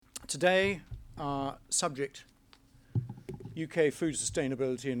Today, our subject, UK food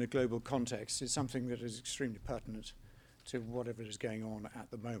sustainability in a global context, is something that is extremely pertinent to whatever is going on at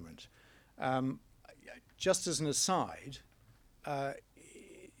the moment. Just as an aside, the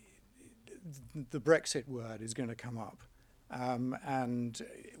Brexit word is going to come up, and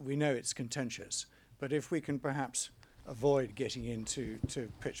we know it's contentious, but if we can perhaps avoid getting into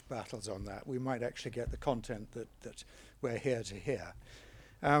pitched battles on that, we might actually get the content that we're here to hear.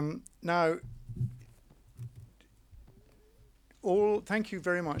 Now, thank you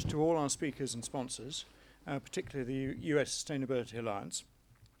very much to all our speakers and sponsors, particularly the US Sustainability Alliance.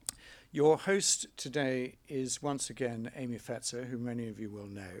 Your host today is once again Amy Fetzer, who many of you will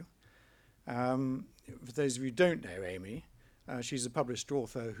know. For those of you who don't know Amy, she's a published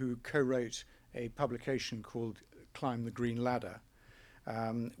author who co-wrote a publication called Climb the Green Ladder,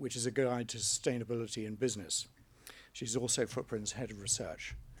 which is a guide to sustainability in business. She's also Footprint's head of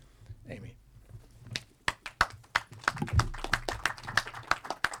research. Amy.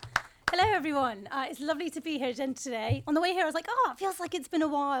 Hello, everyone. It's lovely to be here again today. On the way here, I was like, it feels like it's been a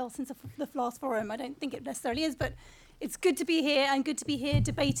while since the last forum. I don't think it necessarily is, but it's good to be here and good to be here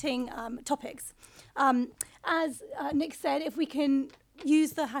debating topics. As Nick said, if we can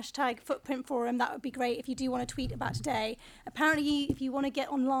use the hashtag Footprint Forum, that would be great if you do want to tweet about today. Apparently, if you want to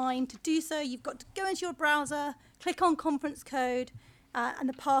get online to do so, you've got to go into your browser, click on conference code, and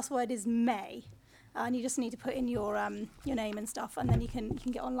the password is May. And you just need to put in your name and stuff, and then you can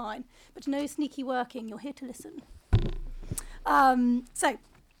get online. But no sneaky working, you're here to listen. So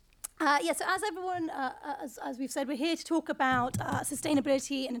as everyone, as we've said, we're here to talk about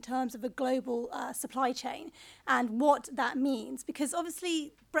sustainability in terms of a global supply chain and what that means. Because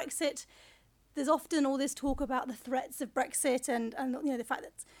obviously Brexit, there's often all this talk about the threats of Brexit and the fact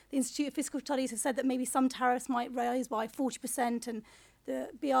that the Institute of Fiscal Studies has said that maybe some tariffs might rise by 40%, and the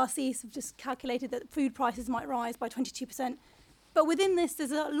BRCs have just calculated that food prices might rise by 22%. But within this,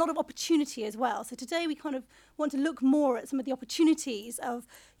 there's a lot of opportunity as well. So today we kind of want to look more at some of the opportunities of,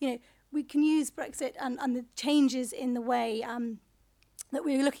 we can use Brexit and the changes in the way that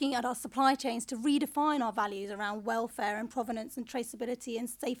we're looking at our supply chains to redefine our values around welfare and provenance and traceability and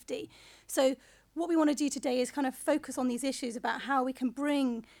safety. So what we want to do today is kind of focus on these issues about how we can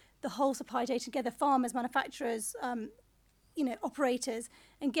bring the whole supply chain together, farmers, manufacturers, operators,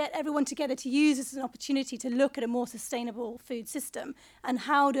 and get everyone together to use this as an opportunity to look at a more sustainable food system. And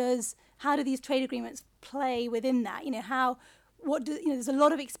how do these trade agreements play within that? There's a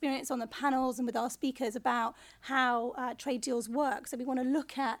lot of experience on the panels and with our speakers about how trade deals work. So we want to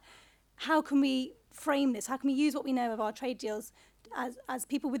look at how can we frame this? How can we use what we know of our trade deals as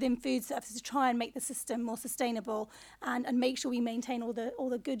people within food services to try and make the system more sustainable and make sure we maintain all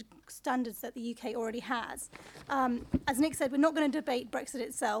the good standards that the UK already has. As Nick said, we're not going to debate Brexit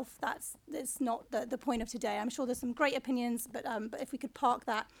itself. That's not the point of today. I'm sure there's some great opinions, but if we could park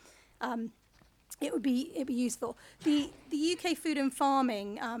that, it'd be useful. The UK food and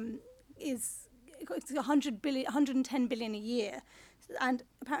farming is 110 billion a year. And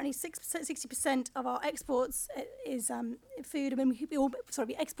apparently 60% of our exports is food. I mean,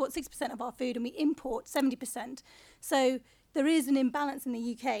 we export 60% of our food and we import 70%. So there is an imbalance in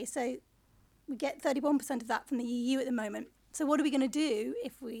the UK. So we get 31% of that from the EU at the moment. So what are we going to do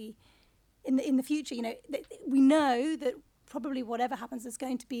if we, in the future, we know that probably whatever happens, there's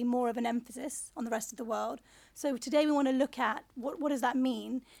going to be more of an emphasis on the rest of the world. So today we want to look at what does that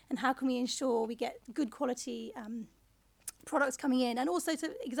mean and how can we ensure we get good quality products coming in, and also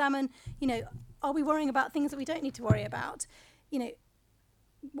to examine, are we worrying about things that we don't need to worry about?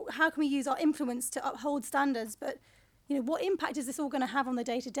 How can we use our influence to uphold standards? But, what impact is this all going to have on the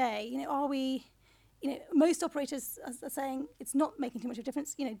day-to-day? Are we, most operators are saying it's not making too much of a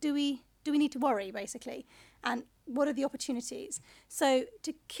difference. Do we need to worry, basically? And what are the opportunities? So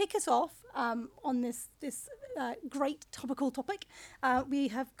to kick us off on this great topical topic, we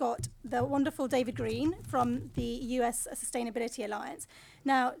have got the wonderful David Green from the US Sustainability Alliance.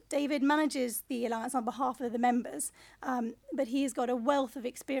 Now, David manages the Alliance on behalf of the members, but he's got a wealth of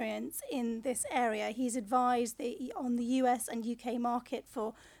experience in this area. He's advised on the US and UK market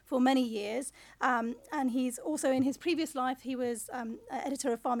for many years, and he's also, in his previous life, he was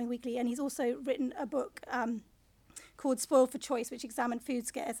editor of Farming Weekly, and he's also written a book called Spoiled for Choice, which examined food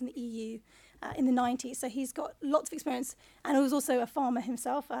scares in the EU in the 90s. So he's got lots of experience, and he was also a farmer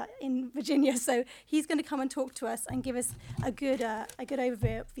himself in Virginia. So he's going to come and talk to us and give us a good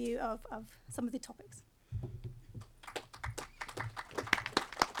overview of some of the topics.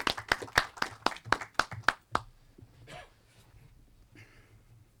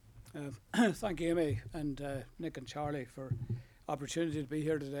 Thank you, Amy, and Nick and Charlie for opportunity to be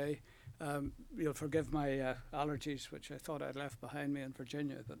here today. You'll forgive my allergies, which I thought I'd left behind me in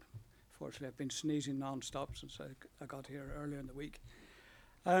Virginia, but fortunately I've been sneezing non-stop since I got here earlier in the week.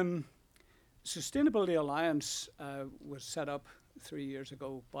 Sustainability Alliance was set up 3 years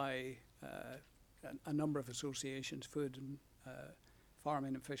ago by a number of associations, food and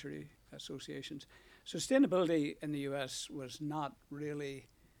farming and fishery associations. Sustainability in the US was not really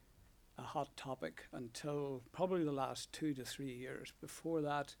a hot topic until probably the last 2 to 3 years. Before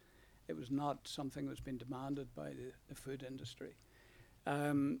that, it was not something that was being demanded by the food industry.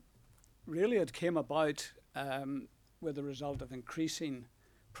 Really, it came about with the result of increasing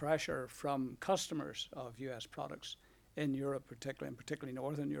pressure from customers of US products in Europe, particularly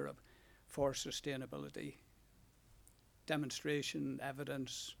Northern Europe, for sustainability, demonstration,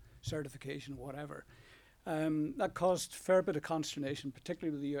 evidence, certification, whatever. That caused a fair bit of consternation,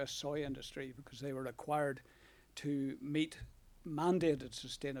 particularly with the US soy industry, because they were required to meet mandated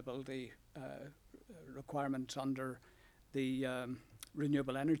sustainability requirements under the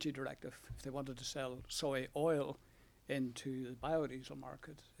Renewable Energy Directive. If they wanted to sell soy oil into the biodiesel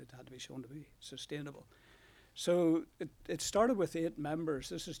market, it had to be shown to be sustainable. So it started with 8 members.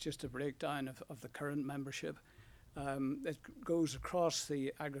 This is just a breakdown of the current membership. It goes across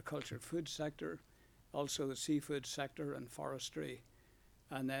the agriculture food sector, also the seafood sector and forestry,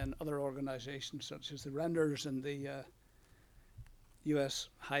 and then other organizations such as the Renders and the US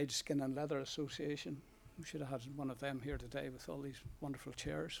Hide, Skin and Leather Association. We should have had one of them here today with all these wonderful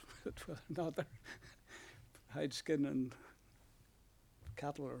chairs, but whether or not they're hide, skin and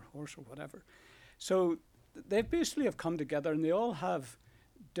cattle or horse or whatever. So they basically have come together, and they all have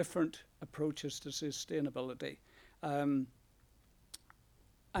different approaches to sustainability. And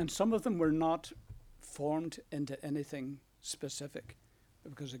some of them were not formed into anything specific,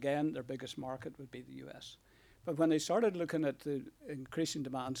 because again, their biggest market would be the US. But when they started looking at the increasing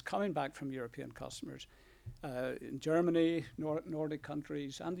demands coming back from European customers, in Germany, Nordic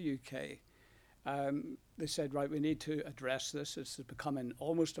countries, and the UK, they said, right, we need to address this. It's becoming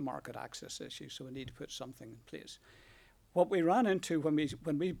almost a market access issue, so we need to put something in place. What we ran into when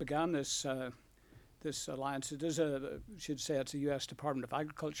we began this this alliance, it is it's a US Department of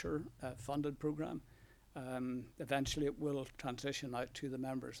Agriculture funded program. Eventually, it will transition out to the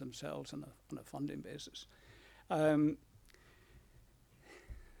members themselves on a funding basis. The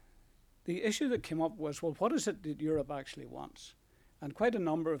issue that came up was, well, what is it that Europe actually wants? And quite a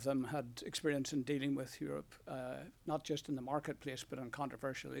number of them had experience in dealing with Europe, not just in the marketplace, but on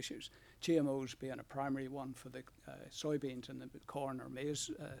controversial issues. GMOs being a primary one for the soybeans and the corn or maize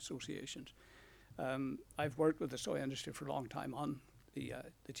associations. I've worked with the soy industry for a long time on the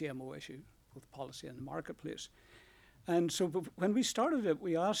GMO issue, both policy and the marketplace. And so when we started it,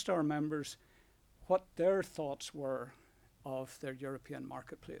 we asked our members what their thoughts were of their European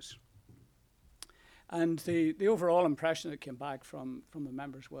marketplace. And the overall impression that came back from the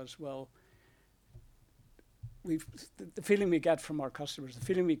members was, well, the feeling we get from our customers, the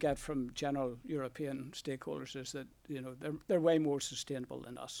feeling we get from general European stakeholders is that they're way more sustainable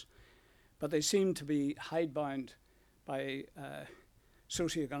than us, but they seem to be hidebound by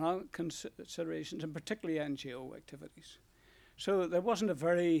socioeconomic considerations and particularly NGO activities. So there wasn't a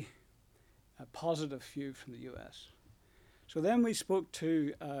very positive view from the US. So then we spoke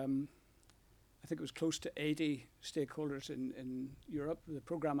to I think it was close to 80 stakeholders in Europe. The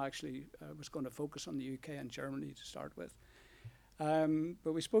program actually was going to focus on the UK and Germany to start with.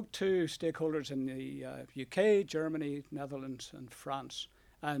 But we spoke to stakeholders in the UK, Germany, Netherlands, and France,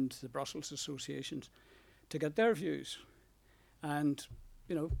 and the Brussels associations to get their views. And,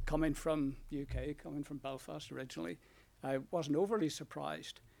 coming from UK, coming from Belfast originally, I wasn't overly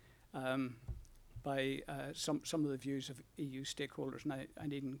surprised by some of the views of EU stakeholders, and I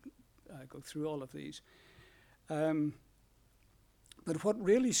needn't go through all of these. But what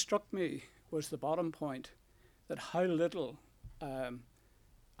really struck me was the bottom point, that how little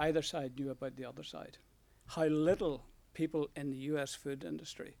either side knew about the other side, how little people in the US food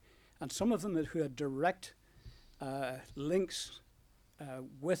industry, and some of them who had direct links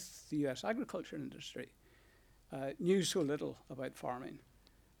with the US agriculture industry, knew so little about farming.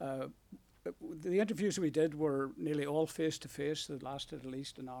 The interviews we did were nearly all face-to-face. They lasted at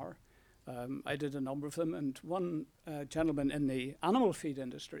least an hour. I did a number of them, and one gentleman in the animal feed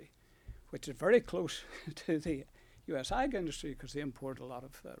industry, which is very close to the US ag industry because they import a lot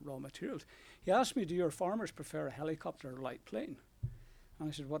of raw materials, he asked me, do your farmers prefer a helicopter or a light plane? And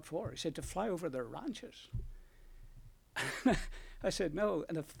I said, what for? He said, to fly over their ranches. I said, no,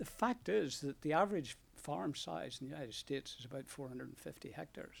 and the fact is that the average farm size in the United States is about 450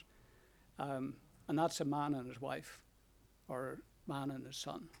 hectares. And that's a man and his wife, or man and his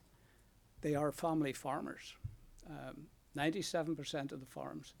son. They are family farmers. 97% of the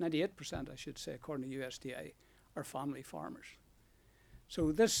farms, 98% I should say, according to USDA, are family farmers.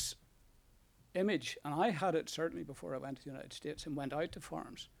 So this image, and I had it certainly before I went to the United States and went out to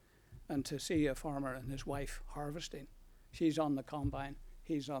farms, and to see a farmer and his wife harvesting. She's on the combine,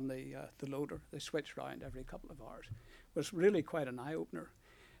 he's on the loader. They switch around every couple of hours. Was really quite an eye-opener.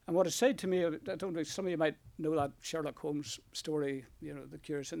 And what it said to me, I don't know, some of you might know that Sherlock Holmes story, you know, The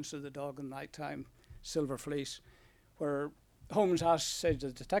Curious Incident of the Dog in the Nighttime, Silver Fleece, where Holmes said to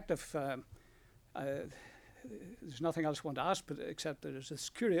the detective, there's nothing else I want to ask, but except that there's this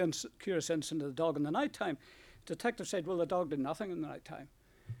curious incident of the dog in the nighttime. The detective said, well, the dog did nothing in the nighttime.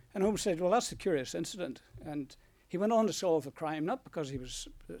 And Holmes said, well, that's the curious incident. And he went on to solve the crime, not because he was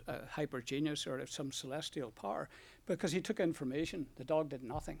a hyper genius or some celestial power, because he took information. The dog did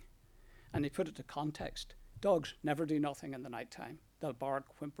nothing. And he put it to context. Dogs never do nothing in the nighttime. They'll bark,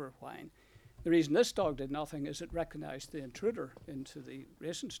 whimper, whine. The reason this dog did nothing is it recognized the intruder into the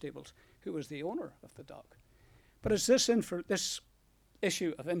racing stables, who was the owner of the dog. But it's this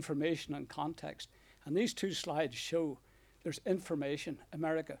issue of information and context, and these two slides show there's information.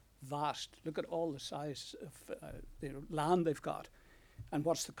 America, vast. Look at all the size of land they've got. And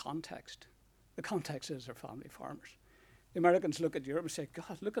what's the context? The context is they're family farmers. The Americans look at Europe and say,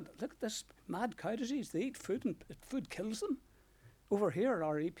 God, look at this mad cow disease. They eat food and food kills them. Over here,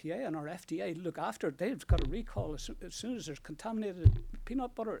 our EPA and our FDA look after it. They've got a recall as soon as there's contaminated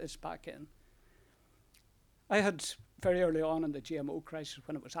peanut butter, it's back in. I had very early on in the GMO crisis,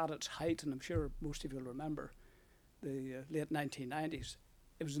 when it was at its height, and I'm sure most of you will remember, the late 1990s,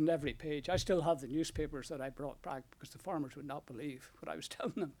 it was on every page. I still have the newspapers that I brought back because the farmers would not believe what I was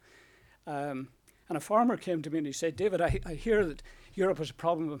telling them. And a farmer came to me and he said, David, I hear that Europe has a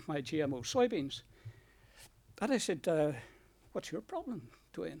problem with my GMO soybeans. And I said, what's your problem,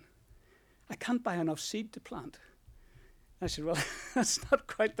 Dwayne? I can't buy enough seed to plant. I said, well, that's not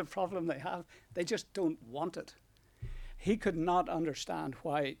quite the problem they have. They just don't want it. He could not understand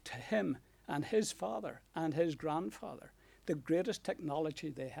why, to him and his father and his grandfather, the greatest technology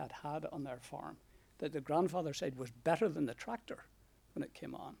they had on their farm, that the grandfather said was better than the tractor when it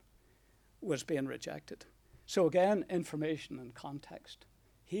came on, was being rejected. So again, information and context.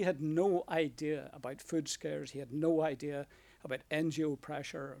 He had no idea about food scares. He had no idea about NGO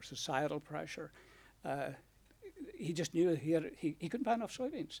pressure or societal pressure. He just knew he couldn't buy enough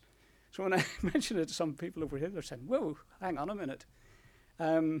soybeans. So when I mentioned it to some people over here, they're saying, whoa, hang on a minute.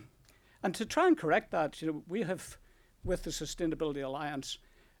 And to try and correct that, we have, with the Sustainability Alliance,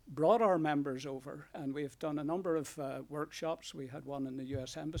 brought our members over, and we've done a number of workshops. We had one in the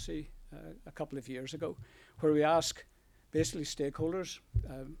US Embassy a couple of years ago, where we ask basically stakeholders,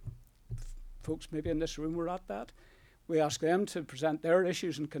 folks maybe in this room were at that, we ask them to present their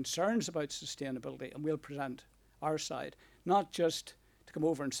issues and concerns about sustainability, and we'll present our side, not just to come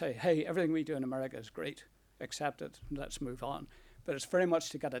over and say, hey, everything we do in America is great, accept it, and let's move on. But it's very much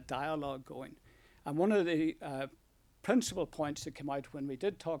to get a dialogue going. And one of the principal points that came out when we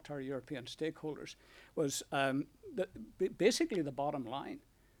did talk to our European stakeholders was basically the bottom line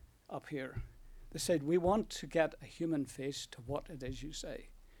up here. They said, we want to get a human face to what it is you say.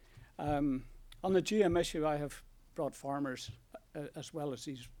 On the GM issue, I have brought farmers, as well as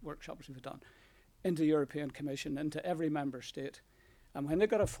these workshops we've done, into the European Commission, into every member state. And when they've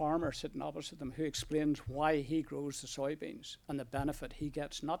got a farmer sitting opposite them who explains why he grows the soybeans and the benefit he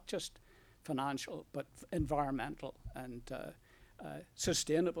gets, not just financial, but environmental and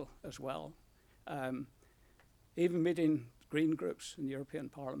sustainable as well. Even meeting green groups in the European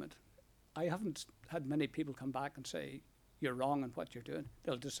Parliament, I haven't had many people come back and say, you're wrong in what you're doing.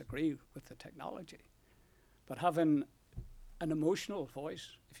 They'll disagree with the technology. But having an emotional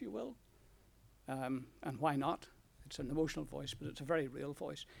voice, if you will, and why not? It's an emotional voice, but it's a very real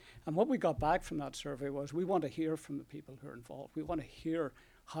voice. And what we got back from that survey was, we want to hear from the people who are involved. We want to hear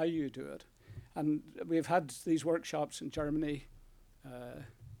how you do it. And we've had these workshops in Germany,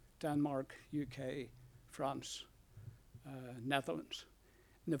 Denmark, UK, France, Netherlands.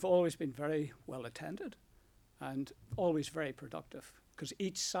 And they've always been very well attended and always very productive, because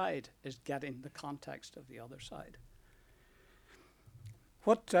each side is getting the context of the other side.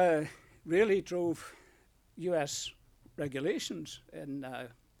 What really drove US regulations in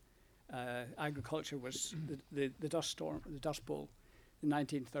agriculture was the dust storm, the Dust Bowl in the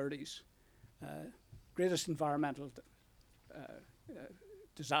 1930s. Greatest environmental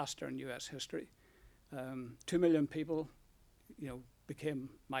disaster in US history. 2 million people, became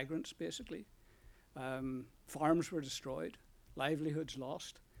migrants basically. Farms were destroyed, livelihoods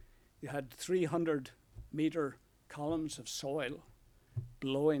lost. You had 300-meter columns of soil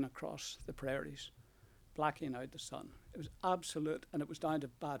blowing across the prairies, blacking out the sun. It was absolute, and it was down to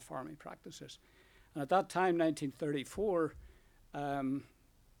bad farming practices. And at that time, 1934, the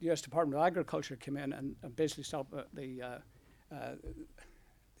U.S. Department of Agriculture came in and basically stopped I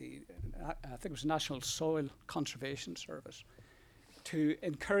think it was National Soil Conservation Service, to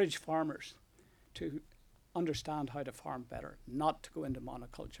encourage farmers to understand how to farm better, not to go into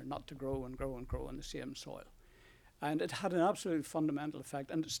monoculture, not to grow and grow and grow in the same soil. And it had an absolute fundamental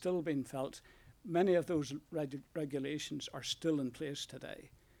effect, and it's still being felt. Many of those regulations are still in place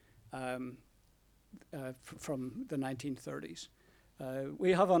today from the 1930s.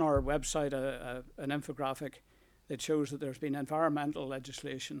 We have on our website an infographic that shows that there's been environmental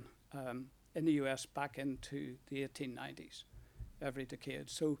legislation in the US back into the 1890s, every decade.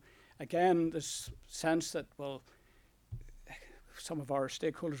 So again, this sense that, well, some of our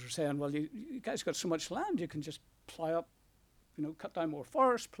stakeholders are saying, well, you guys got so much land, you can just plow up, cut down more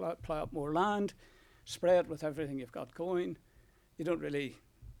forest, plow up more land, spray it with everything you've got going. You don't really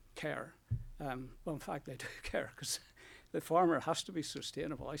care. Well, in fact, they do care, because the farmer has to be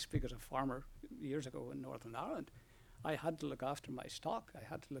sustainable. I speak as a farmer years ago in Northern Ireland. I had to look after my stock. I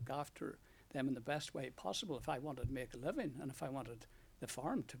had to look after them in the best way possible if I wanted to make a living and if I wanted the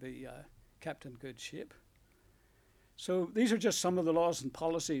farm to be kept in good shape. So these are just some of the laws and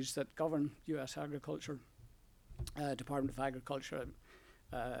policies that govern U.S. agriculture, Department of Agriculture,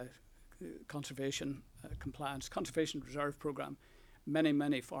 conservation compliance, conservation reserve program.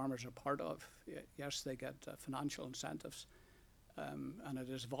 Many farmers are part of. Yes, they get financial incentives, and it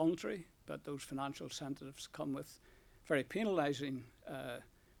is voluntary, but those financial incentives come with very penalising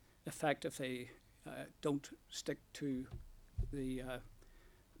effect if they don't stick to the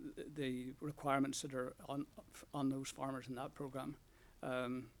requirements that are on those farmers in that program. A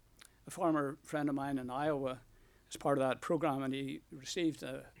farmer friend of mine in Iowa is part of that program, and he received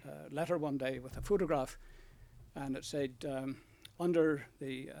a letter one day with a photograph, and it said, under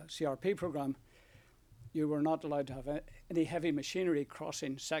the CRP program, you were not allowed to have any heavy machinery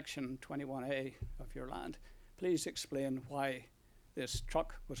crossing section 21A of your land. Please explain why this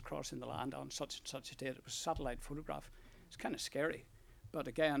truck was crossing the land on such and such a date. It was a satellite photograph. It's kind of scary. But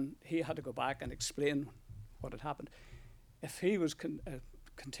again, he had to go back and explain what had happened. If he was a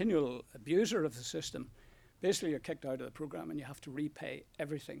continual abuser of the system, basically you're kicked out of the program and you have to repay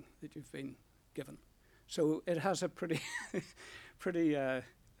everything that you've been given. So it has a pretty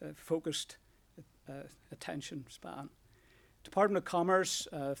focused attention span. Department of Commerce,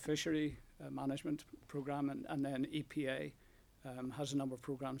 Fishery Management Program, and then EPA has a number of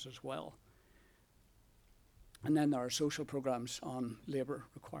programs as well. And then there are social programs on labour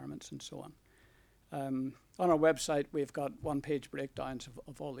requirements and so on. On our website, we've got one-page breakdowns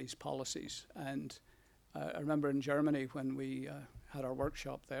of all these policies. And I remember in Germany when we had our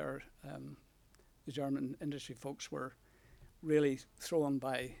workshop there, the German industry folks were really thrown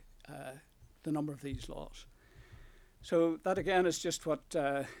by the number of these laws. So that again is just what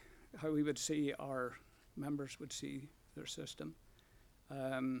how we would see our members would see their system.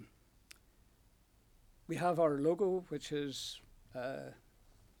 We have our logo, which is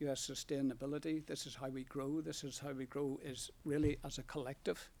US sustainability. This is how we grow. This is how we grow is really as a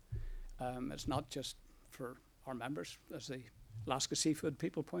collective. It's not just for our members, as the Alaska Seafood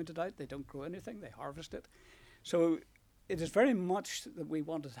people pointed out. They don't grow anything, they harvest it. So it is very much that we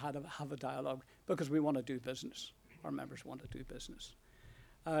want to have a dialogue because we want to do business. Our members want to do business.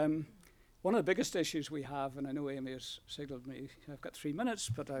 One of the biggest issues we have, and I know Amy has signalled me, I've got 3 minutes,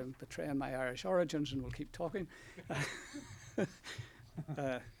 but I'm betraying my Irish origins and we'll keep talking.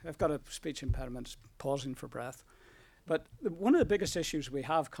 I've got a speech impediment, pausing for breath. But one of the biggest issues we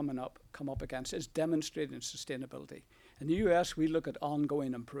have come up against is demonstrating sustainability. In the US, we look at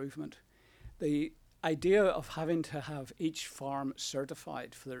ongoing improvement. The idea of having to have each farm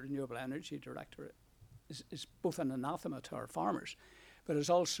certified for the Renewable Energy Directorate is both an anathema to our farmers, but it's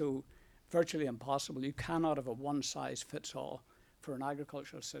also virtually impossible. You cannot have a one-size-fits-all for an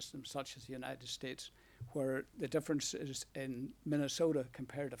agricultural system such as the United States, where the difference is in Minnesota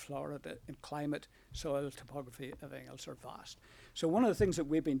compared to Florida in climate, soil, topography, everything else are vast. So one of the things that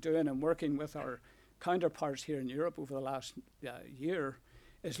we've been doing and working with our counterparts here in Europe over the last year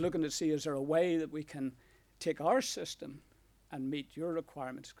is looking to see, is there a way that we can take our system and meet your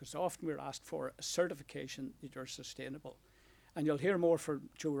requirements, because often we're asked for a certification that you're sustainable. And you'll hear more from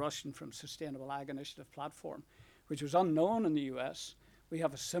Joe Rushton from Sustainable Ag Initiative Platform, which was unknown in the US. We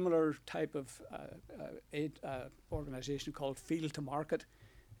have a similar type of aid organization called Field to Market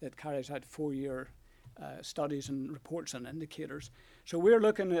that carries out 4-year studies and reports and indicators. So we're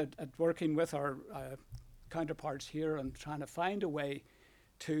looking at working with our counterparts here on trying to find a way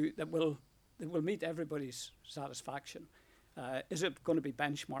that will meet everybody's satisfaction. Is it going to be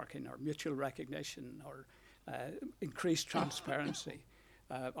benchmarking or mutual recognition or increased transparency?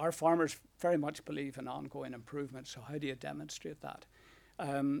 Our farmers very much believe in ongoing improvement, so how do you demonstrate that?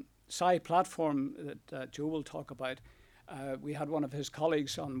 SCI platform that Joe will talk about, we had one of his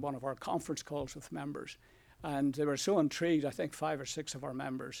colleagues on one of our conference calls with members, and they were so intrigued, I think 5 or 6 of our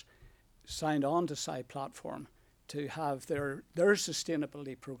members signed on to SCI platform to have their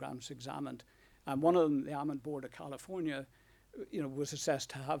sustainability programs examined. And one of them, the Almond Board of California, was assessed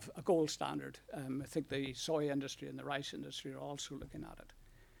to have a gold standard. I think the soy industry and the rice industry are also looking at it.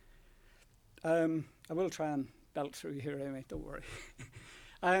 I will try and belt through here, Amy, don't worry.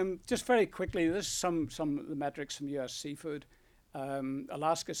 Just very quickly, this is some of the metrics from US Seafood.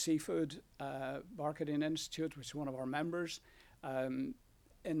 Alaska Seafood Marketing Institute, which is one of our members.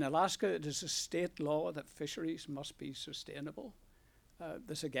 In Alaska, it is a state law that fisheries must be sustainable.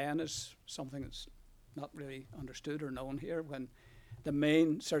 This again is something that's not really understood or known here, when the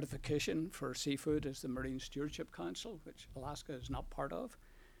main certification for seafood is the Marine Stewardship Council, which Alaska is not part of.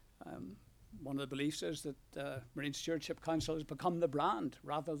 One of the beliefs is that the Marine Stewardship Council has become the brand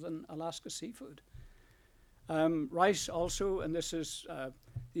rather than Alaska Seafood. Rice also, and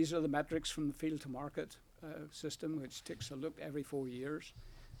these are the metrics from the field to market system, which takes a look every 4 years.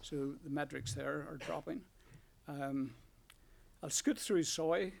 So the metrics there are dropping. I'll scoot through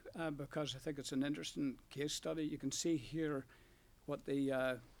soy because I think it's an interesting case study. You can see here what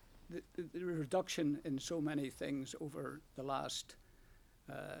the reduction in so many things over the last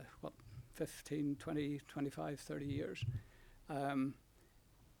 15, 20, 25, 30 years.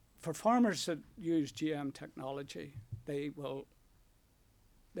 For farmers that use GM technology, they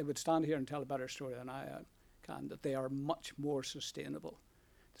would stand here and tell a better story than I can, that they are much more sustainable.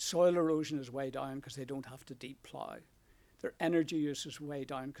 The soil erosion is way down because they don't have to deep plow. Their energy use is way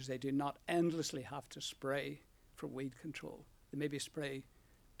down because they do not endlessly have to spray for weed control. They maybe spray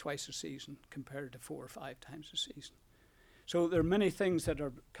twice a season compared to 4 or 5 times a season. So there are many things that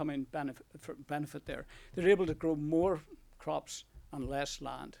are coming benefit there. They're able to grow more crops on less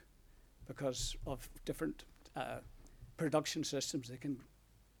land because of different production systems. They can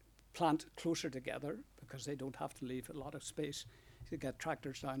plant closer together because they don't have to leave a lot of space to get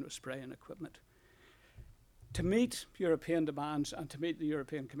tractors down with spraying equipment. To meet European demands and to meet the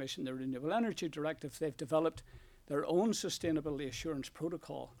European Commission, the Renewable Energy Directive, they've developed their own sustainability assurance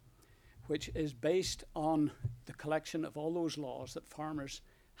protocol, which is based on the collection of all those laws that farmers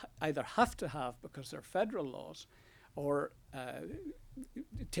either have to have because they're federal laws or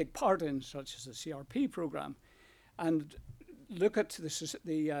take part in, such as the CRP program. And look at the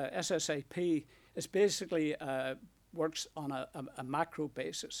SSAP is basically works on a macro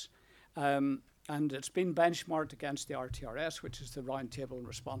basis. And it's been benchmarked against the RTRS, which is the Roundtable on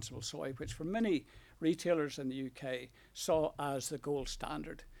Responsible Soy, which for many retailers in the UK saw as the gold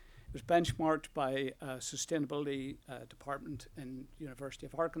standard. It was benchmarked by a sustainability department in University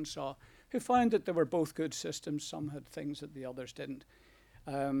of Arkansas, who found that there were both good systems. Some had things that the others didn't.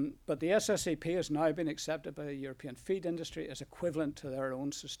 But the SSAP has now been accepted by the European feed industry as equivalent to their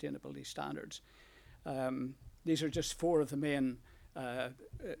own sustainability standards. These are just 4 of the main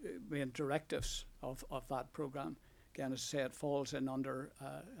directives of that program. Again, as I say, it falls in under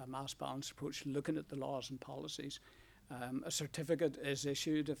a mass balance approach, looking at the laws and policies. A certificate is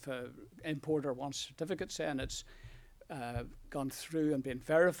issued if an importer wants a certificate saying it's gone through and been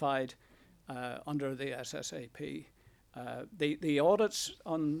verified under the SSAP. The audits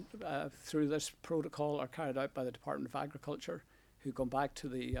through this protocol are carried out by the Department of Agriculture, who go back to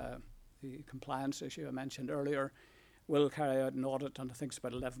the compliance issue I mentioned earlier. Will carry out an audit on, I think it's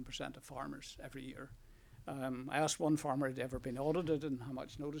about 11% of farmers every year. I asked one farmer had ever been audited and how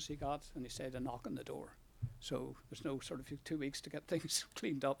much notice he got, and he said a knock on the door. So there's no sort of 2 weeks to get things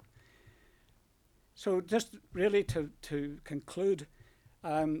cleaned up. So just really to conclude,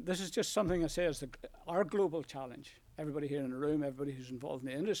 this is just something I say as our global challenge. Everybody here in the room, everybody who's involved in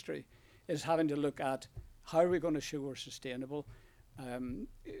the industry, is having to look at how are we going to show we're sustainable.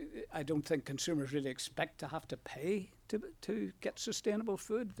 I don't think consumers really expect to have to pay to get sustainable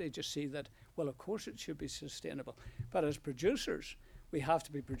food. They just see that, well, of course it should be sustainable. But as producers, we have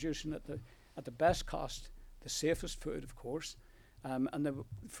to be producing at the best cost, the safest food, of course, and the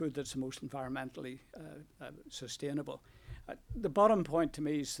food that's the most environmentally sustainable. The bottom point to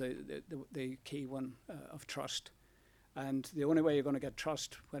me is the key one of trust. And the only way you're going to get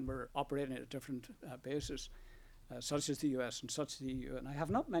trust when we're operating at a different basis, such as the US and such as the EU, and I have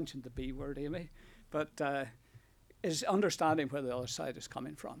not mentioned the B word, Amy, but is understanding where the other side is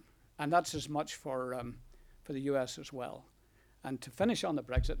coming from. And that's as much for for the US as well. And to finish on the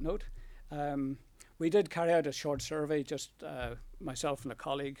Brexit note, we did carry out a short survey, just myself and a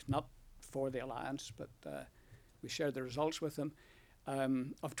colleague, not for the Alliance, but we shared the results with them,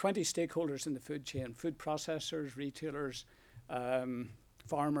 of 20 stakeholders in the food chain, food processors, retailers,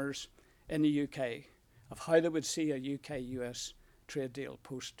 farmers in the UK, of how they would see a UK-US trade deal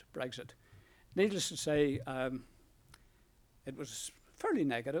post-Brexit. Needless to say, it was fairly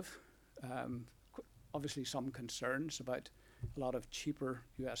negative. Obviously some concerns about a lot of cheaper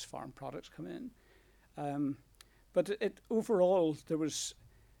US farm products coming in. But overall, there was,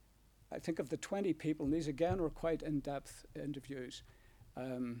 I think of the 20 people, and these again were quite in-depth interviews,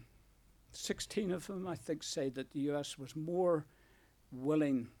 16 of them, I think, say that the US was more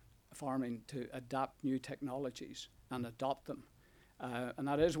willing farming to adapt new technologies and adopt them. And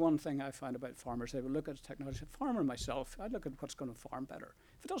that is one thing I find about farmers. They will look at technology. Farmer myself, I look at what's going to farm better.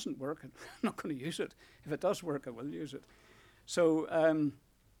 If it doesn't work, I'm not going to use it. If it does work, I will use it. So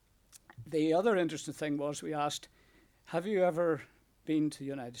the other interesting thing was we asked, have you ever been to the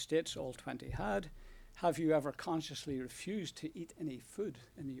United States? All 20 had. Have you ever consciously refused to eat any food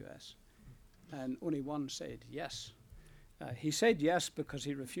in the US? And only one said yes. He said yes because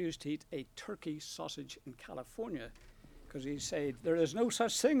he refused to eat a turkey sausage in California, because he said there is no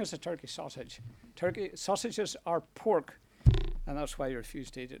such thing as a turkey sausage. Turkey sausages are pork, and that's why he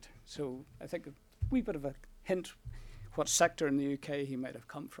refused to eat it. So I think a wee bit of a hint what sector in the UK he might have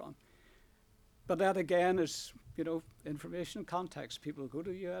come from. But that again is, you know, information and context. People go to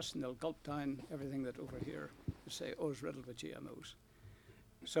the US and they'll gulp down everything that over here they say, oh, it's riddled with GMOs.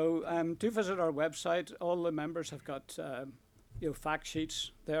 So do visit our website. All the members have got fact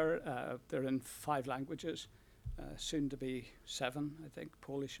sheets there. They're in 5 languages, soon to be 7, I think,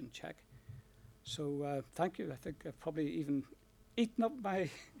 Polish and Czech. So thank you. I think I've probably even eaten up my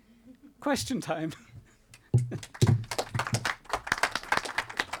question time. It'd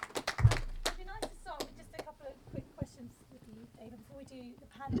be nice to start with just a couple of quick questions with you, David, before we do the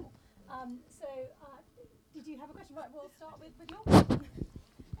panel. Did you have a question? Right, we'll start with your question.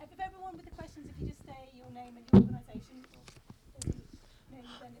 If everyone with the questions, if you just say your name and your organisation, then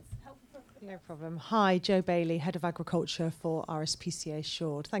it's helpful for No problem. Hi, Jo Bailey, Head of Agriculture for RSPCA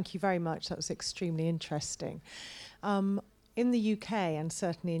Assured. Thank you very much. That was extremely interesting. In the UK and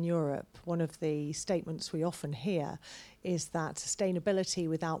certainly in Europe, one of the statements we often hear is that sustainability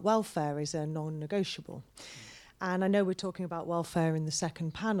without welfare is a non-negotiable. And I know we're talking about welfare in the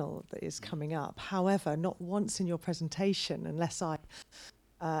second panel that is coming up. However, not once in your presentation, unless I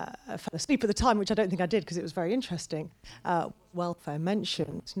fell asleep at the time, which I don't think I did because it was very interesting, welfare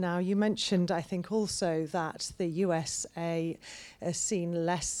mentioned. Now, you mentioned, I think, also that the USA is seen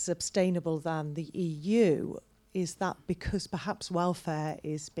less sustainable than the EU. Is that because perhaps welfare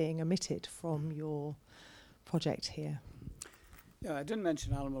is being omitted from your project here? Yeah, I didn't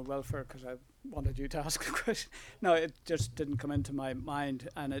mention animal welfare because I wanted you to ask the question. No, it just didn't come into my mind,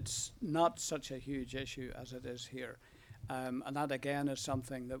 and it's not such a huge issue as it is here. And that, again, is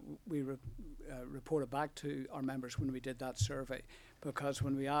something that we reported back to our members when we did that survey, because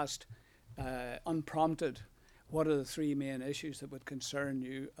when we asked, unprompted, what are the 3 main issues that would concern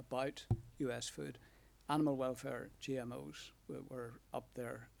you about US food? Animal welfare, GMOs were up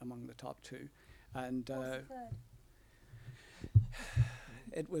there among the top 2. And what's the third?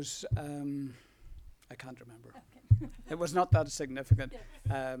 it was, I can't remember. Okay. It was not that significant.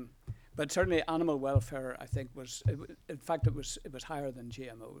 Yeah. But certainly animal welfare, I think, was, in fact, it was higher than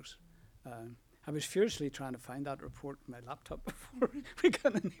GMOs. I was furiously trying to find that report in my laptop before we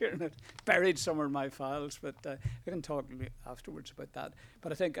got in here, and it buried somewhere in my files, but I can talk afterwards about that.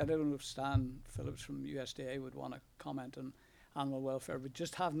 But I think, I don't know if Stan Phillips from USDA would want to comment on animal welfare. We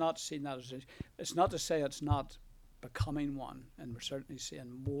just have not seen that as it's not to say it's not becoming one, and we're certainly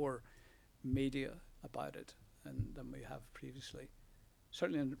seeing more media about it than we have previously.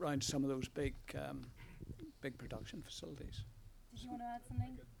 Certainly around some of those big production facilities. Did you want to add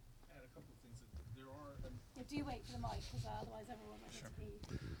something? Add a couple of things. There are. Yeah, do wait for the mic, because otherwise everyone might need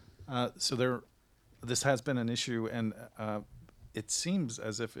to be. So this has been an issue, and it seems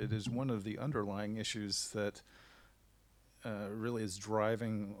as if it is one of the underlying issues that really is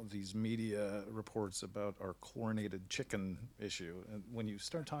driving these media reports about our chlorinated chicken issue. And when you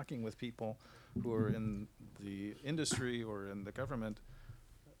start talking with people who are in the industry or in the government,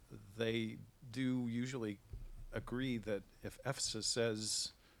 they do usually agree that if EFSA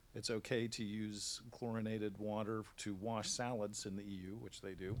says it's okay to use chlorinated water to wash salads in the EU, which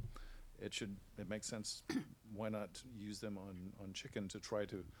they do, it makes sense. Why not use them on chicken to try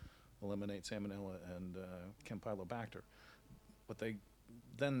to eliminate salmonella and Campylobacter? But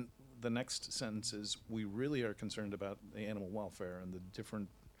then the next sentence is, we really are concerned about the animal welfare and the different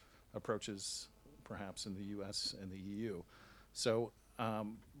approaches perhaps in the US and the EU. So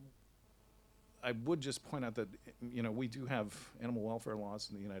I would just point out that, we do have animal welfare laws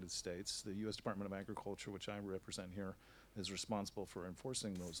in the United States. The U.S. Department of Agriculture, which I represent here, is responsible for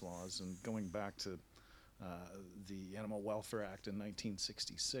enforcing those laws. And going back to the Animal Welfare Act in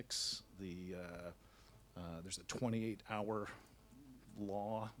 1966, there's a 28-hour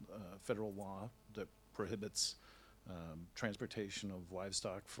law, federal law, that prohibits transportation of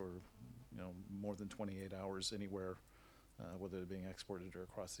livestock for more than 28 hours anywhere, whether they're being exported or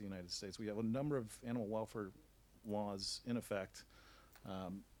across the United States. We have a number of animal welfare laws in effect,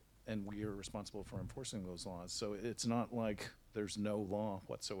 and we are responsible for enforcing those laws. So it's not like there's no law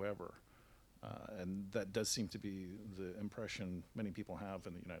whatsoever. And that does seem to be the impression many people have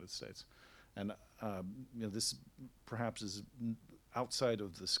in the United States. And this perhaps is outside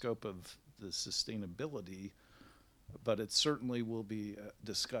of the scope of the sustainability, but it certainly will be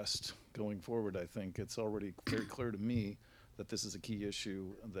discussed going forward. I think it's already very clear to me that this is a key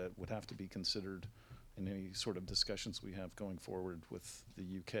issue that would have to be considered in any sort of discussions we have going forward with the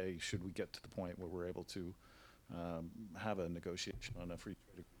UK, should we get to the point where we're able to have a negotiation on a free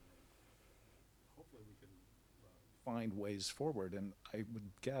trade agreement. Hopefully we can find ways forward, and I would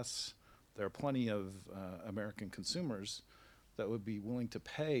guess there are plenty of American consumers that would be willing to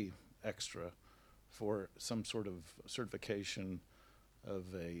pay extra for some sort of certification of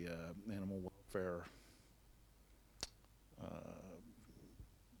a animal welfare,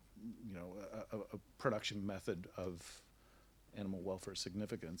 a production method of animal welfare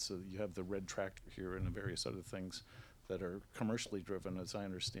significance. So you have the red tractor here and various other things that are commercially driven, as I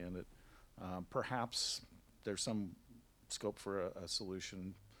understand it. Perhaps there's some scope for a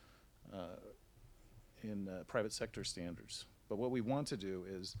solution in private sector standards. But what we want to do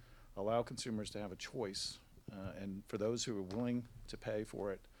is allow consumers to have a choice, and for those who are willing to pay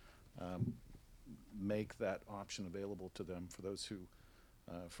for it, make that option available to them. For those who,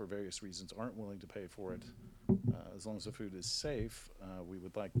 for various reasons, aren't willing to pay for it, as long as the food is safe, we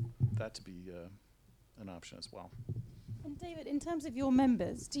would like that to be an option as well. And David, in terms of your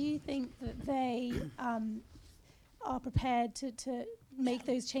members, do you think that they are prepared to make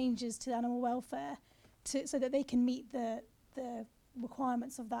those changes to animal welfare so that they can meet the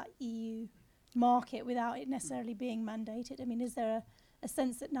requirements of that EU market without it necessarily being mandated? I mean, is there a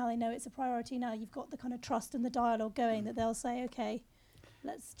sense that now they know it's a priority, now you've got the kind of trust and the dialogue going, that they'll say, okay,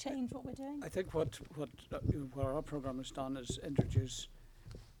 let's change what we're doing? I think what our programme has done is introduce,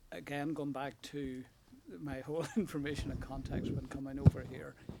 again, going back to my whole information and context when coming over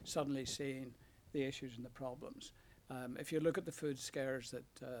here, suddenly seeing the issues and the problems. If you look at the food scares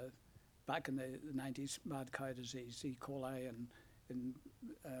that back in the 90s, mad cow disease, E. coli, and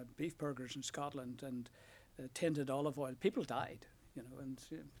beef burgers in Scotland, and tainted olive oil, people died, and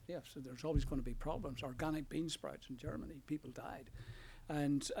so there's always going to be problems. Organic bean sprouts in Germany, people died.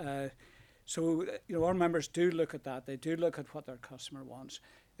 And so our members do look at that. They do look at what their customer wants.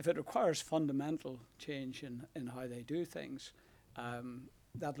 If it requires fundamental change in how they do things,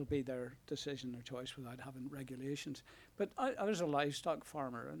 that'll be their decision, their choice, without having regulations. But I was a livestock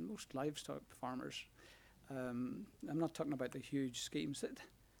farmer, and most livestock farmers, I'm not talking about the huge schemes,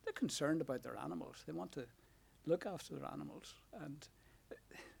 they're concerned about their animals. They want to look after their animals and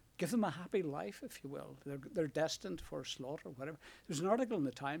give them a happy life, if you will. They're destined for slaughter, whatever. There's an article in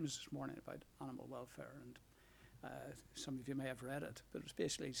the Times this morning about animal welfare, and some of you may have read it, but it's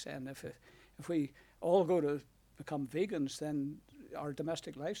basically saying if we all go to become vegans, then our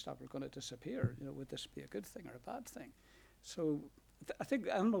domestic livestock are going to disappear. Would this be a good thing or a bad thing? So I think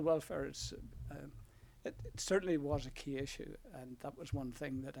animal welfare is, it certainly was a key issue, and that was one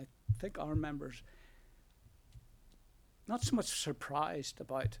thing that I think our members, not so much surprised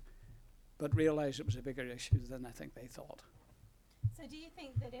about, but realised it was a bigger issue than I think they thought. So do you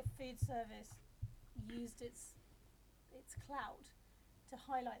think that if food service used its clout to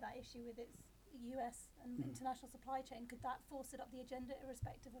highlight that issue with its US and international supply chain, could that force it up the agenda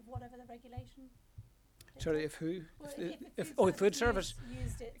irrespective of whatever the regulation? Sorry, if who? Well, if food service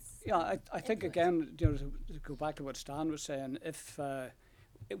used its Yeah, I think again, to go back to what Stan was saying, if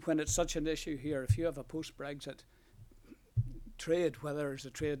when it's such an issue here, if you have a post-Brexit trade, whether it's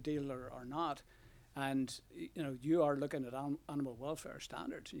a trade deal or not, and you are looking at animal welfare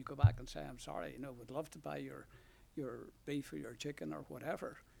standards, and you go back and say, I'm sorry, we'd love to buy your beef or your chicken or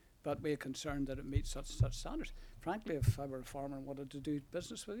whatever, but we're concerned that it meets such standards. Frankly, if I were a farmer and wanted to do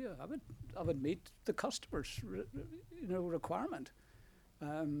business with you, I would meet the customer's requirement,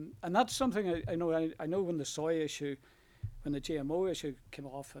 and that's something I know when the soy issue, when the GMO issue came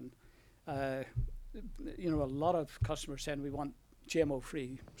off, and A lot of customers saying we want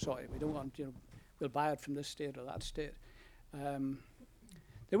GMO-free soy. We don't want, we'll buy it from this state or that state.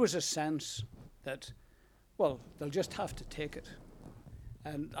 There was a sense that, well, they'll just have to take it.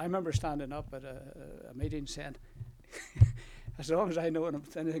 And I remember standing up at a meeting saying, as long as I know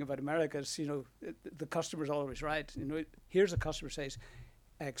anything about America, it's, the customer's always right. Here's a customer says,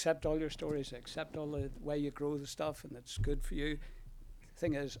 I accept all your stories, I accept all the way you grow the stuff, and it's good for you. The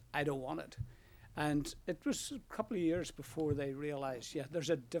thing is, I don't want it. And it was a couple of years before they realized, there's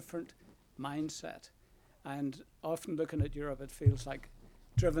a different mindset. And often looking at Europe, it feels like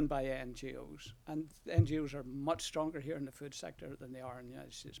driven by NGOs. And NGOs are much stronger here in the food sector than they are in the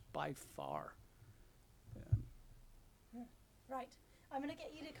United States, by far. Right. I'm going to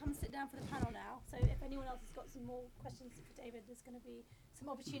get you to come sit down for the panel now. So if anyone else has got some more questions for David, there's going to be some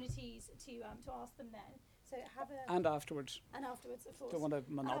opportunities to ask them then. So have a... And afterwards. And afterwards, of course. Don't want to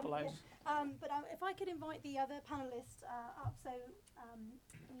monopolise. But if I could invite the other panellists up. So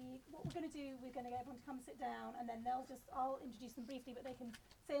what we're going to do, we're going to get everyone to come sit down, and then I'll introduce them briefly, but they can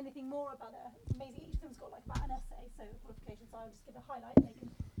say anything more about it. It's amazing. Each of them's got like about an essay, so qualifications. So I'll just give a highlight, and they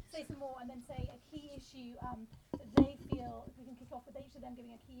can say some more, and then say a key issue that they feel, if we can kick off with each of them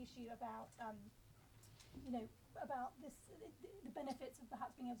giving a key issue about, about the benefits of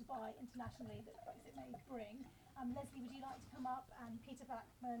perhaps being able to buy internationally that Brexit may bring. Leslie, would you like to come up, and Peter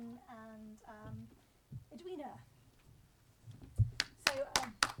Blackman and Edwina?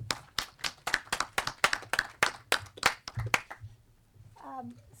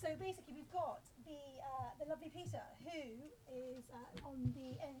 So basically, we've got the lovely Peter, who is on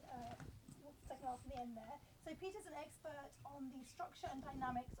the end, second last in the end there. So Peter's an expert on the structure and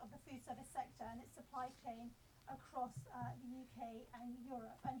dynamics of the food service sector and its supply chain across the UK and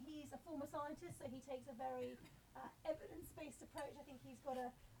Europe. And he's a former scientist, so he takes a very evidence-based approach. I think he's got a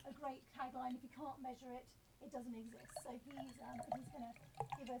great tagline: if you can't measure it, it doesn't exist. So he's going to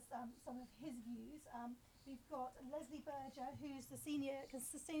give us some of his views. We've got Leslie Berger, who's the Senior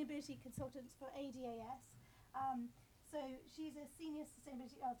Sustainability Consultant for ADAS. So she's a Senior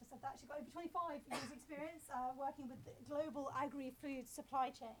Sustainability, I just said that, she's got over 25 years experience working with the global agri-food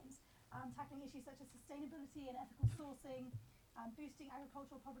supply chains, tackling issues such as sustainability and ethical sourcing, boosting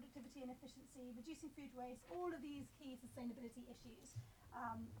agricultural productivity and efficiency, reducing food waste, all of these key sustainability issues.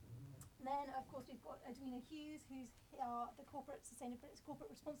 Then, of course, we've got Edwina Hughes, who's the Corporate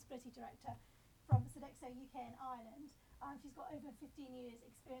Responsibility Director from Sodexo UK and Ireland. She's got over 15 years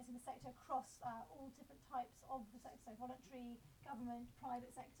experience in the sector across all different types of the sector, so voluntary, government, private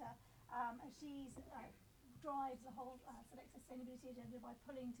sector. And she drives the whole Sodexo sustainability agenda by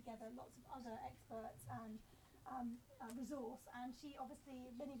pulling together lots of other experts and resource. And she obviously,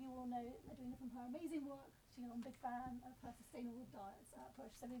 many of you will know Edwina from her amazing work. She's a big fan of her sustainable diets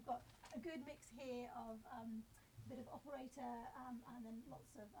approach. So we've got a good mix here of a bit of operator and then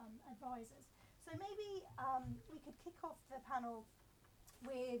lots of advisors. So maybe we could kick off the panel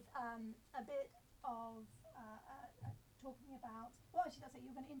with a bit of talking about, well, actually that's it,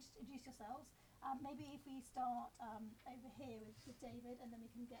 you're going to introduce yourselves. Maybe if we start over here with David, and then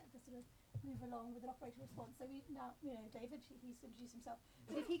we can get the sort of move along with an operator response. So David, he's introduced himself.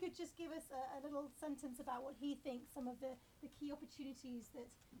 But if he could just give us a little sentence about what he thinks some of the key opportunities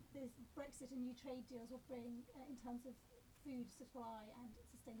that this Brexit and new trade deals will bring in terms of food supply and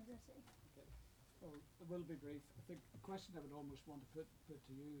sustainability. Okay. Well, it will be brief. I think the question I would almost want to put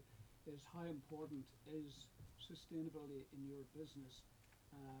to you is how important is sustainability in your business,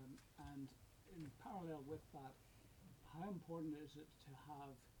 and in parallel with that, how important is it to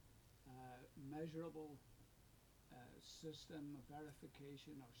have measurable system of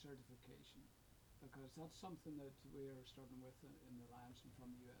verification or certification? Because that's something that we are starting with in the Alliance and from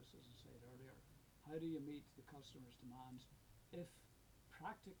the US, as I said earlier. How do you meet the customer's demands if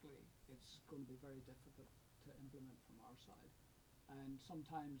practically it's going to be very difficult to implement from our side? And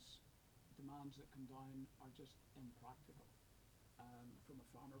sometimes demands that come down are just impractical from a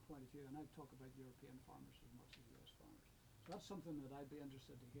farmer point of view. And I talk about European farmers as much as US farmers. So that's something that I'd be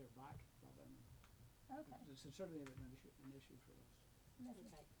interested to hear back. Okay. It's certainly an issue for us. Okay.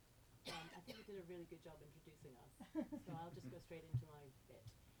 I think you did a really good job introducing us, so I'll just go straight into my bit.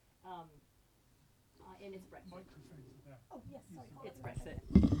 And it's Brexit. Oh, yes, sorry. It's Brexit.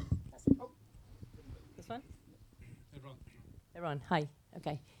 Oh. This one? Everyone. Everyone, hi.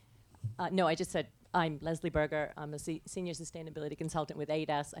 Okay. No, I just said I'm Leslie Berger. I'm a senior sustainability consultant with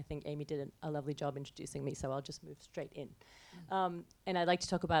ADAS. I think Amy did a lovely job introducing me, so I'll just move straight in. And I'd like to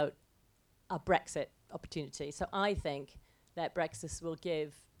talk about a Brexit opportunity. So I think that Brexit will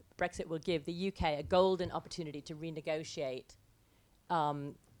give the UK a golden opportunity to renegotiate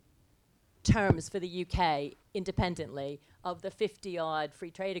terms for the UK independently of the 50-odd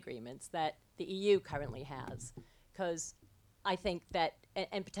free trade agreements that the EU currently has, because I think that,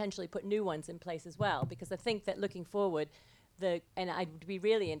 and potentially put new ones in place as well, because I think that looking forward, and I'd be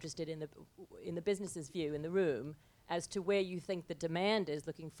really interested in the business's view in the room as to where you think the demand is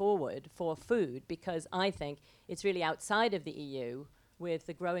looking forward for food, because I think it's really outside of the EU with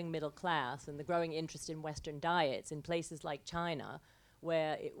the growing middle class and the growing interest in Western diets in places like China,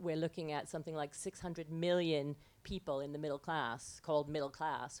 where we're looking at something like 600 million people in the middle class, called middle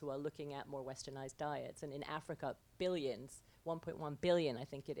class, who are looking at more westernized diets. And in Africa, billions, 1.1 billion, I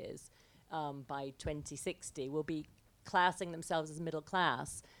think it is, by 2060, will be classing themselves as middle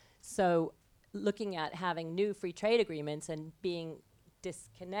class. So looking at having new free trade agreements and being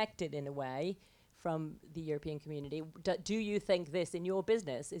disconnected in a way from the European community, do you think this in your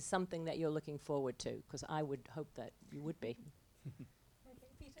business is something that you're looking forward to? Because I would hope that you would be.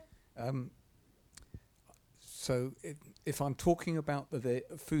 So if I'm talking about the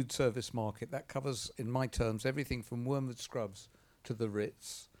food service market, that covers, in my terms, everything from Wormwood Scrubs to the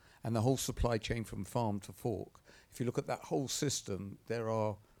Ritz and the whole supply chain from farm to fork. If you look at that whole system, there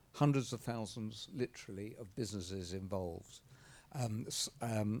are hundreds of thousands, literally, of businesses involved,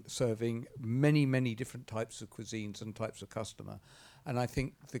 serving many, many different types of cuisines and types of customer. And I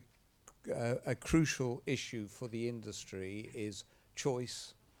think a crucial issue for the industry is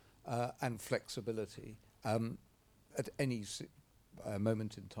choice and flexibility at any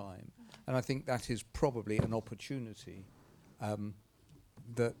moment in time. And I think that is probably an opportunity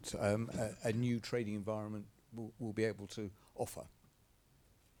that a new trading environment will be able to offer.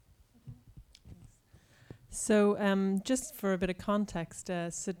 So just for a bit of context,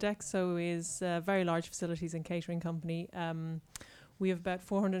 Sodexo is a very large facilities and catering company. We have about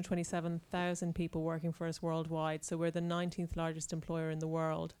 427,000 people working for us worldwide, so we're the 19th largest employer in the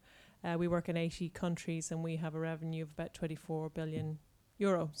world. We work in 80 countries and we have a revenue of about 24 billion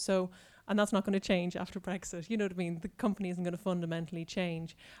euro. So, and that's not going to change after Brexit. You know what I mean? The company isn't going to fundamentally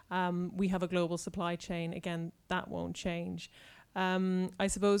change. We have a global supply chain. Again, that won't change. I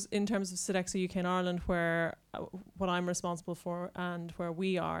suppose in terms of Sodexo UK and Ireland, where what I'm responsible for and where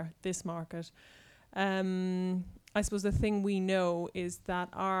we are, this market, I suppose the thing we know is that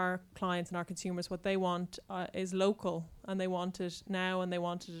our clients and our consumers, what they want is local, and they want it now and they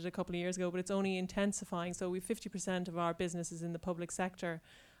wanted it a couple of years ago, but it's only intensifying. So we 50% of our business is in the public sector,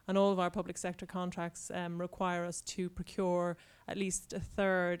 and all of our public sector contracts require us to procure at least a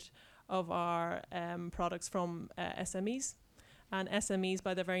third of our products from SMEs. And SMEs,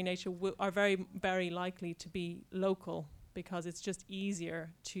 by their very nature, are very, very likely to be local, because it's just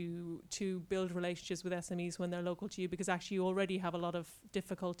easier to build relationships with SMEs when they're local to you, because actually you already have a lot of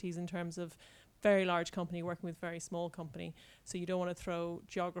difficulties in terms of very large company working with very small company. So you don't want to throw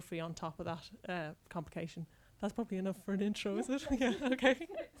geography on top of that complication. That's probably enough for an intro, is it? Yeah, okay.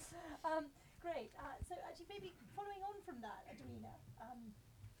 Great. So actually maybe following on from that, Edwina,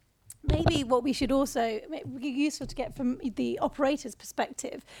 maybe what we should also, it would be useful to get from the operator's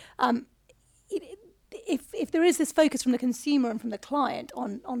perspective, if there is this focus from the consumer and from the client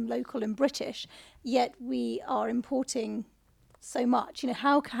on local and British, yet we are importing so much,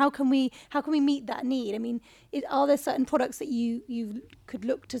 how can we meet that need? I mean, are there certain products that you could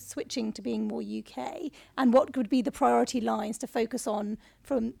look to switching to being more UK, and what would be the priority lines to focus on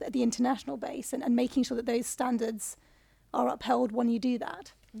from the international base and making sure that those standards are upheld when you do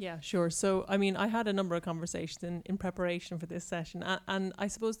that? Yeah, sure. So, I mean, I had a number of conversations in preparation for this session, and I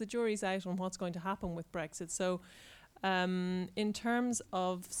suppose the jury's out on what's going to happen with Brexit. So, in terms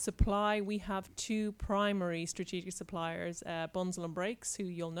of supply, we have two primary strategic suppliers, Bunzl and Brakes, who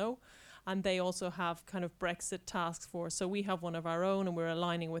you'll know, and they also have kind of Brexit task force. So we have one of our own and we're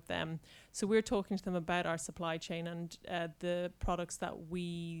aligning with them. So we're talking to them about our supply chain and the products that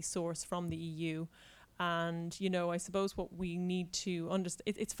we source from the EU. And, I suppose what we need to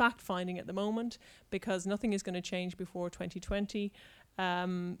understand, it's fact-finding at the moment, because nothing is going to change before 2020.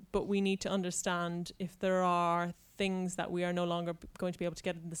 But we need to understand if there are things that we are no longer going to be able to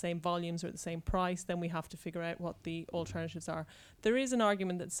get in the same volumes or at the same price, then we have to figure out what the alternatives are. There is an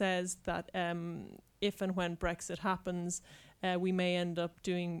argument that says that if and when Brexit happens, we may end up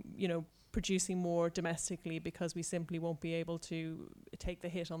doing, producing more domestically, because we simply won't be able to take the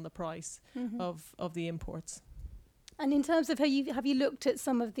hit on the price of the imports. And in terms of have you looked at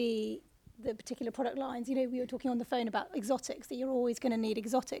some of the particular product lines? We were talking on the phone about exotics, that you're always going to need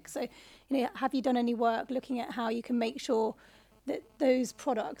exotics. So, have you done any work looking at how you can make sure that those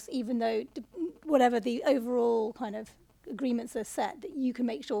products, even though whatever the overall kind of agreements are set, that you can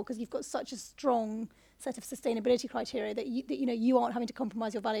make sure, because you've got such a strong set of sustainability criteria that you aren't having to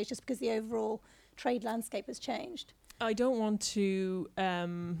compromise your values just because the overall trade landscape has changed? I don't want to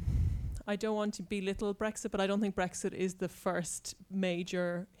belittle Brexit, but I don't think Brexit is the first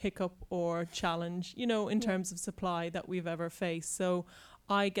major hiccup or challenge, in terms of supply that we've ever faced. So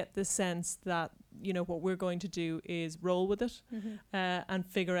I get the sense that, what we're going to do is roll with it and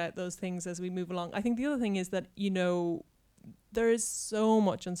figure out those things as we move along. I think the other thing is that, there is so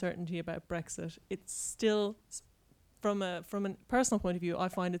much uncertainty about Brexit. It's still, from a personal point of view, I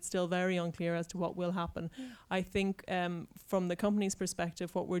find it still very unclear as to what will happen. I think from the company's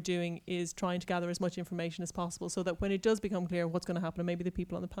perspective, what we're doing is trying to gather as much information as possible so that when it does become clear what's going to happen, and maybe the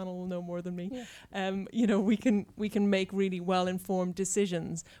people on the panel will know more than me, we can make really well-informed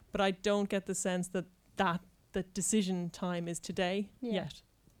decisions. But I don't get the sense that the decision time is today yet.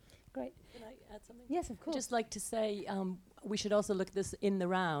 Great. Can I add something? Yes, of course. Just like to say, we should also look at this in the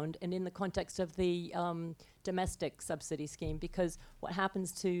round and in the context of the domestic subsidy scheme, because what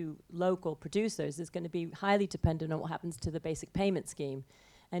happens to local producers is going to be highly dependent on what happens to the basic payment scheme.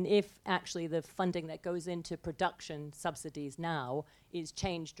 And if actually the funding that goes into production subsidies now is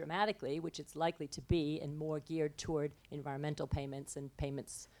changed dramatically, which it's likely to be, and more geared toward environmental payments and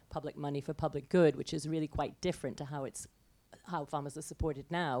payments, public money for public good, which is really quite different to how farmers are supported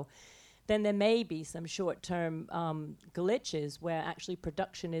now, then there may be some short-term glitches where actually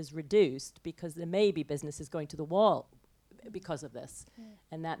production is reduced because there may be businesses going to the wall because of this.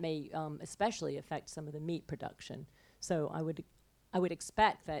 And that may especially affect some of the meat production. So I would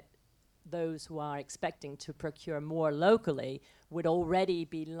expect that those who are expecting to procure more locally would already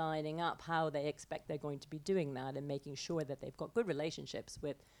be lining up how they expect they're going to be doing that and making sure that they've got good relationships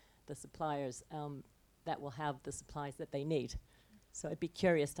with the suppliers that will have the supplies that they need. So I'd be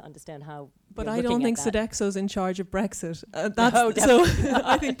curious to understand how. But I don't think Sodexo's in charge of Brexit. I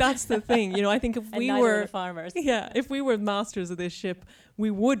think that's the thing. I think if and we neither were are the farmers, if we were masters of this ship, we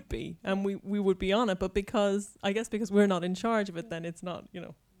would be, and we would be on it. But because we're not in charge of it, then it's not.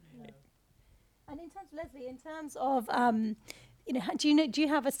 And in terms, Leslie, in terms of do you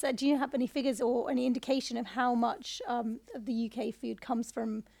have any figures or any indication of how much of the UK food comes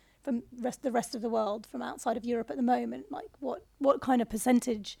from the rest of the world, from outside of Europe at the moment? Like what kind of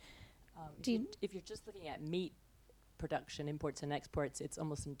percentage if you're just looking at meat production, imports and exports, it's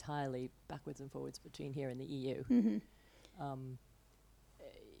almost entirely backwards and forwards between here and the EU.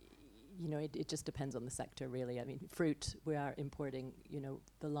 It just depends on the sector, really. I mean, fruit, we are importing,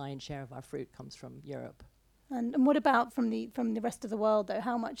 the lion's share of our fruit comes from Europe. And what about from the rest of the world, though?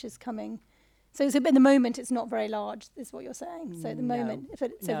 How much is coming? So at the moment, it's not very large, is what you're saying. So at the moment, if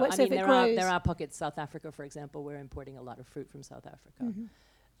it grows, there are pockets. South Africa, for example, we're importing a lot of fruit from South Africa.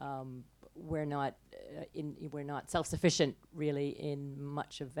 We're not self-sufficient really in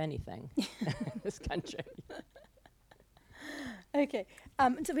much of anything in this country. Okay.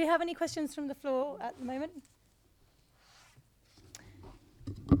 Do we have any questions from the floor at the moment?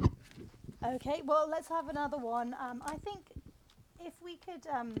 Okay. Well, let's have another one. I think if we could.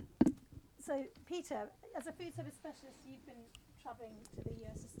 So, Peter, as a food service specialist, you've been travelling to the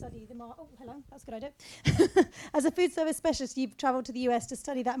US to study the market. Oh, hello, that's a good idea. As a food service specialist, you've travelled to the US to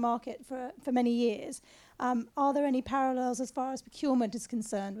study that market for many years. Are there any parallels as far as procurement is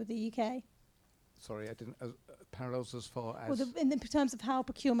concerned with the UK? Sorry, I didn't. Parallels as far as? Well, in terms of how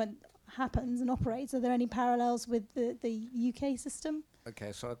procurement happens and operates, are there any parallels with the UK system?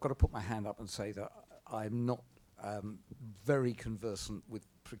 Okay, so I've got to put my hand up and say that I'm not very conversant with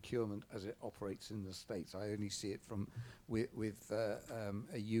procurement as it operates in the States. I only see it from with a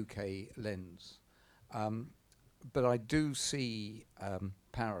UK lens, but I do see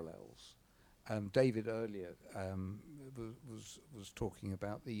parallels. David earlier was talking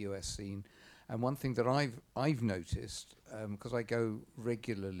about the US scene, and one thing that I've noticed, because I go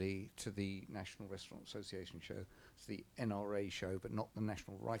regularly to the National Restaurant Association show. It's the NRA show, but not the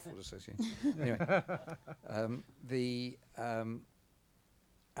National Rifle Association. Anyway,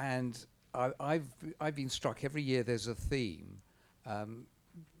 and I've been struck every year. There's a theme, not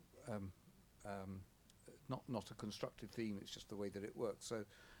a constructive theme. It's just the way that it works. So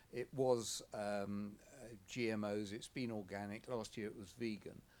it was GMOs. It's been organic. Last year it was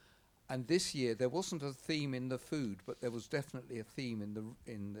vegan, and this year there wasn't a theme in the food, but there was definitely a theme in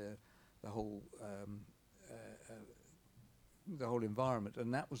the whole. The whole environment,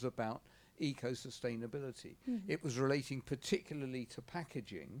 and that was about eco-sustainability. It was relating particularly to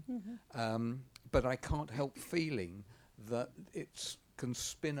packaging, but I can't help feeling that it can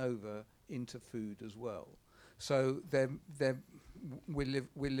spin over into food as well. So we're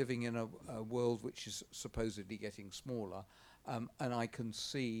living in a world which is supposedly getting smaller, and I can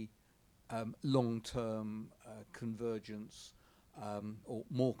see long-term convergence or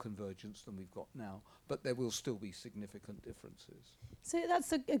more convergence than we've got now, but there will still be significant differences. So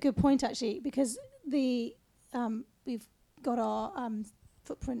that's a good point, actually, because we've got our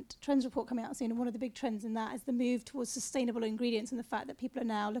footprint trends report coming out soon, and one of the big trends in that is the move towards sustainable ingredients and the fact that people are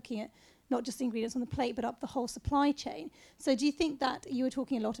now looking at not just the ingredients on the plate, but up the whole supply chain. So do you think that you were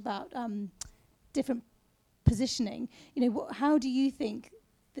talking a lot about different positioning? How do you think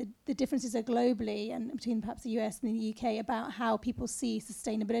the differences are globally and between perhaps the US and the UK about how people see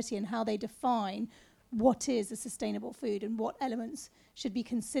sustainability and how they define what is a sustainable food and what elements should be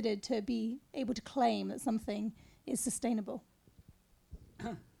considered to be able to claim that something is sustainable?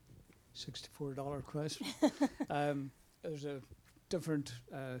 $64 question. There's a different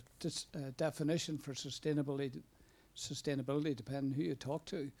definition for sustainability depending who you talk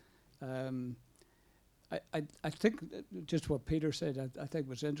to. I think just what Peter said, I think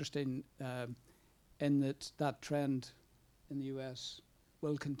was interesting in that trend in the US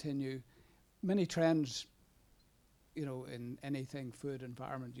will continue. Many trends, in anything food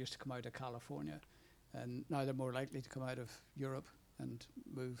environment used to come out of California, and now they're more likely to come out of Europe and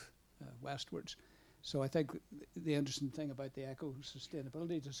move westwards. So I think the interesting thing about the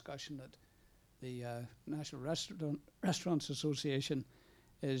eco-sustainability discussion at the National Restaurants Association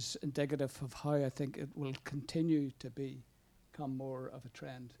is indicative of how I think it will continue to become more of a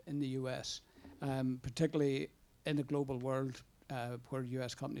trend in the US, particularly in the global world where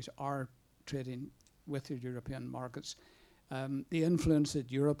US companies are trading with the European markets. The influence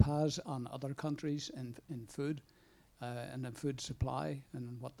that Europe has on other countries in food and in food supply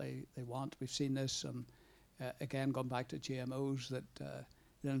and what they want. We've seen this, again, going back to GMOs, that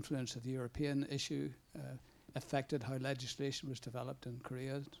the influence of the European issue affected how legislation was developed in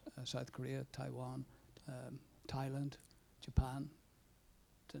Korea, South Korea, Taiwan, Thailand, Japan,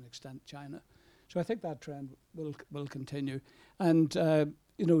 to an extent China. So I think that trend will continue. And,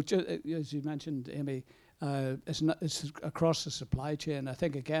 as you mentioned, Amy, it's across the supply chain. I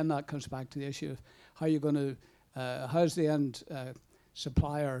think, again, that comes back to the issue of how you're going to how's the end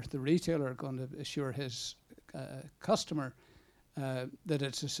supplier, the retailer, going to assure his customer that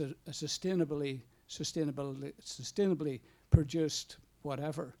it's a sustainably produced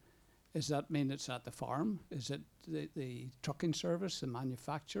whatever? Does that mean it's at the farm? Is it the trucking service, the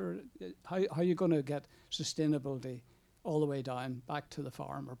manufacturer? How are you going to get sustainability all the way down back to the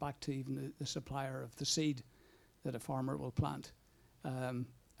farm or back to even the supplier of the seed that a farmer will plant?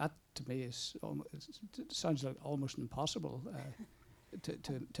 That to me it sounds like almost impossible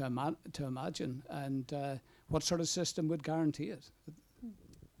to imagine. And what sort of system would guarantee it?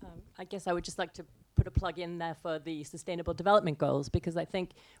 I guess I would just like to put a plug in there for the Sustainable Development Goals, because I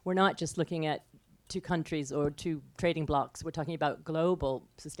think we're not just looking at two countries or two trading blocks. We're talking about global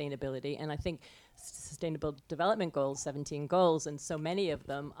sustainability. And I think Sustainable Development Goals, 17 goals, and so many of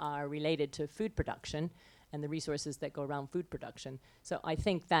them are related to food production and the resources that go around food production. So I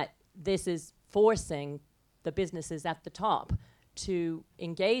think that this is forcing the businesses at the top to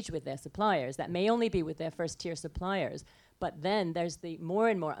engage with their suppliers. That may only be with their first tier suppliers, but then there's the more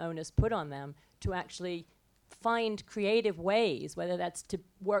and more onus put on them to actually find creative ways, whether that's to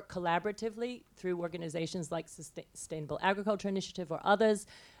work collaboratively through organizations like Sustainable Agriculture Initiative or others,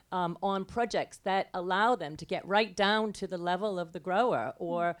 on projects that allow them to get right down to the level of the grower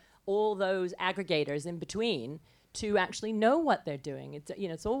or all those aggregators in between to actually know what they're doing.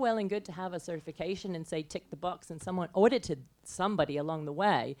 It's all well and good to have a certification and say tick the box and someone audited somebody along the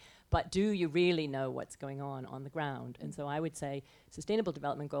way, but do you really know what's going on the ground? And so I would say Sustainable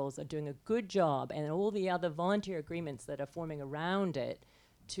Development Goals are doing a good job, and all the other volunteer agreements that are forming around it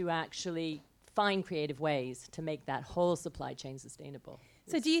to actually find creative ways to make that whole supply chain sustainable.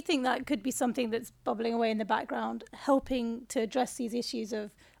 So do you think that could be something that's bubbling away in the background, helping to address these issues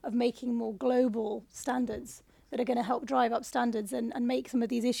of making more global standards that are going to help drive up standards and make some of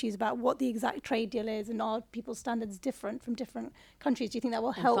these issues about what the exact trade deal is and are people's standards different from different countries? Do you think that will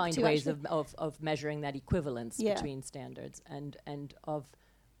and help find to ways of measuring that equivalence between standards and of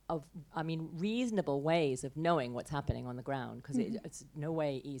reasonable ways of knowing what's happening on the ground, because it's no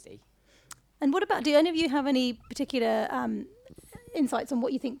way easy. And what about, do any of you have any particular insights on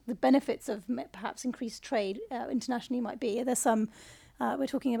what you think the benefits of perhaps increased trade internationally might be? Are there some, we're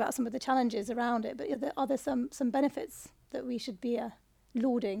talking about some of the challenges around it, but are there some benefits that we should be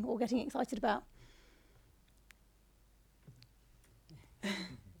lauding or getting excited about?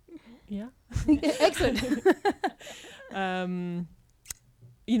 Yeah. Excellent. I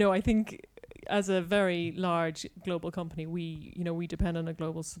think as a very large global company, we depend on a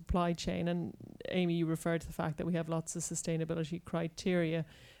global supply chain. And Amy, you referred to the fact that we have lots of sustainability criteria.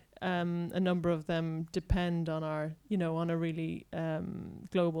 a number of them depend on our, on a really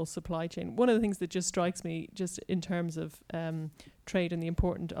global supply chain. One of the things that just strikes me, just in terms of trade and the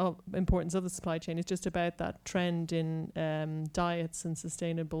importance of the supply chain, is just about that trend in diets and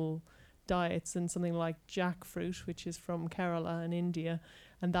sustainable diets, and something like jackfruit, which is from Kerala in India,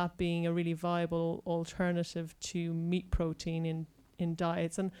 and that being a really viable alternative to meat protein in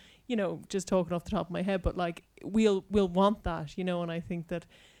diets. And just talking off the top of my head, but like we'll want that, and I think that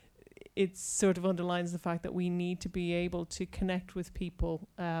it sort of underlines the fact that we need to be able to connect with people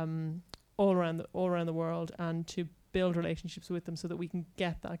all around the world, and to build relationships with them so that we can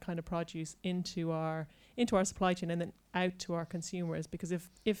get that kind of produce into our supply chain and then out to our consumers. Because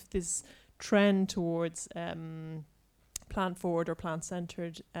if this trend towards plant forward or plant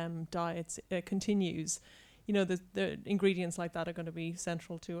centered diets continues, the ingredients like that are going to be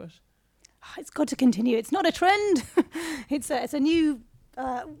central to it. It's got to continue. It's not a trend. It's a new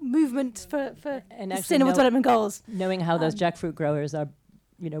movement for Sustainable Development Goals. Knowing how those jackfruit growers are,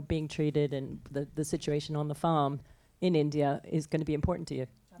 being treated, and the situation on the farm in India is going to be important to you.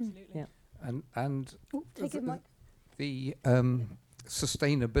 Absolutely. Yeah. And Take it, Mike. the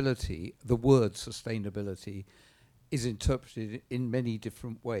sustainability, the word sustainability, is interpreted in many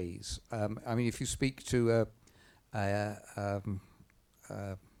different ways. I mean, if you speak to an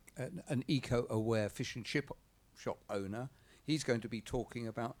eco-aware fish and chip shop owner, he's going to be talking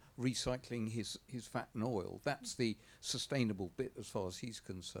about recycling his fat and oil. That's the sustainable bit as far as he's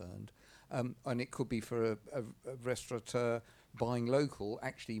concerned. And it could be for a restaurateur, buying local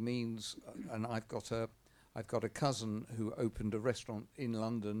actually means, and I've got a cousin who opened a restaurant in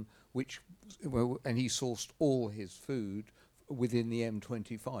London, and he sourced all his food within the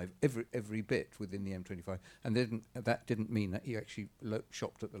M25, every bit within the M25, and that didn't mean that he actually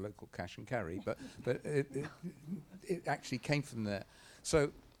shopped at the local cash and carry, but it actually came from there.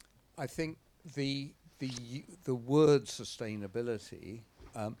 So I think the word sustainability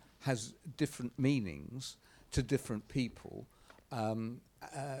has different meanings to different people. In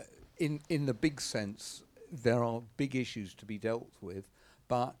the big sense, there are big issues to be dealt with,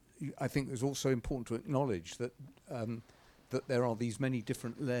 but I think it's also important to acknowledge that that there are these many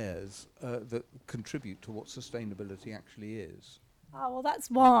different layers that contribute to what sustainability actually is. Well, that's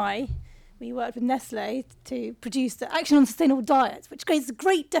why we worked with Nestle to produce the Action on Sustainable Diets, which creates a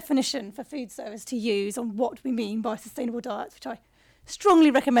great definition for food service to use on what we mean by sustainable diets, which I strongly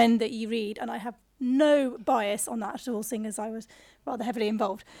recommend that you read, and I have no bias on that at all, seeing as I was rather heavily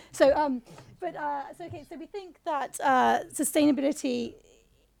involved. So we think that sustainability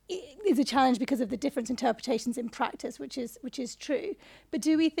is a challenge because of the different interpretations in practice, which is true. But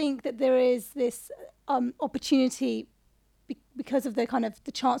do we think that there is this opportunity because of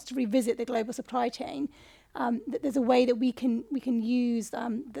the chance to revisit the global supply chain, that there's a way that we can use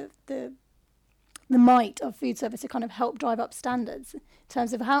the might of food service to kind of help drive up standards in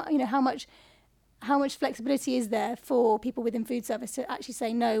terms of how much flexibility is there for people within food service to actually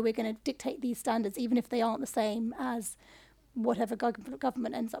say, no, we're going to dictate these standards even if they aren't the same as whatever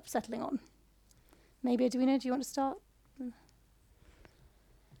government ends up settling on. Maybe, Edwina, do you want to start?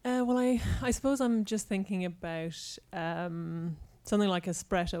 Well, I suppose I'm just thinking about something like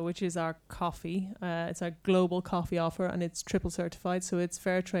Espresso, which is our coffee. It's our global coffee offer, and it's triple certified. So it's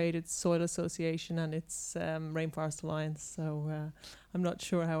Fair Trade, it's Soil Association, and it's Rainforest Alliance. So I'm not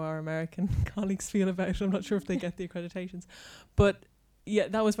sure how our American colleagues feel about it. I'm not sure if they get the accreditations. But yeah,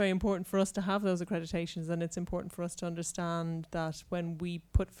 that was very important for us to have those accreditations, and it's important for us to understand that when we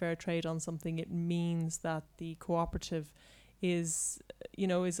put fair trade on something, it means that the cooperative is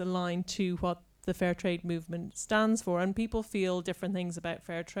aligned to what the fair trade movement stands for. And people feel different things about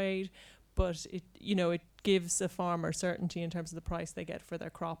fair trade, but it gives a farmer certainty in terms of the price they get for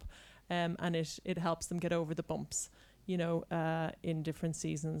their crop, and it helps them get over the bumps, in different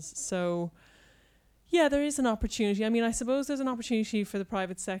seasons. So yeah, there is an opportunity. I mean, I suppose there's an opportunity for the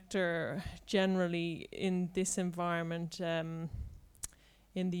private sector generally in this environment.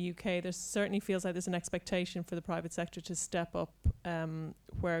 In the UK, there certainly feels like there's an expectation for the private sector to step up,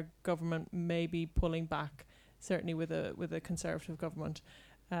 where government may be pulling back, certainly with a Conservative government.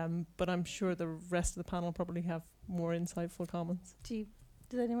 But I'm sure the rest of the panel probably have more insightful comments. Does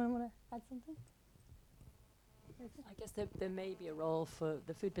anyone want to add something? I guess there may be a role for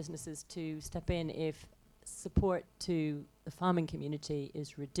the food businesses to step in if support to the farming community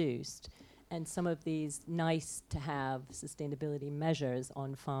is reduced, and some of these nice to have sustainability measures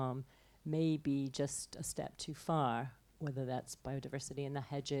on farm may be just a step too far, whether that's biodiversity in the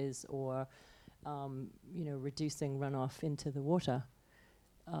hedges or reducing runoff into the water.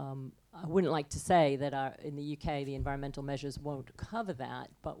 I wouldn't like to say that in the UK the environmental measures won't cover that,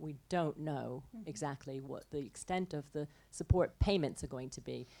 but we don't know exactly what the extent of the support payments are going to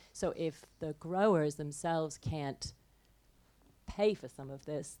be. So if the growers themselves can't pay for some of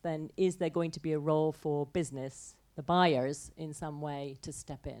this, then is there going to be a role for business, the buyers, in some way to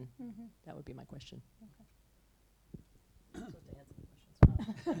step in? That would be my question.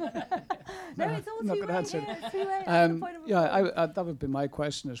 No, it's all I'm not two gonna way answer. here. It's two-way. That's the point of Yeah, recording. that would be my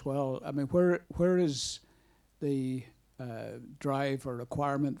question as well. I mean, where is the drive or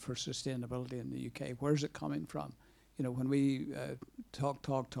requirement for sustainability in the UK? Where's it coming from? You know, when we talked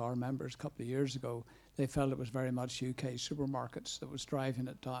to our members a couple of years ago, they felt it was very much UK supermarkets that was driving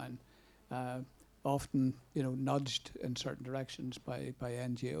it down, often, you know, nudged in certain directions by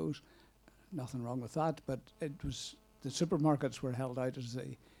NGOs. Nothing wrong with that, but it was the supermarkets were held out as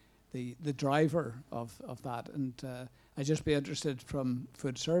the driver of that. And I'd just be interested from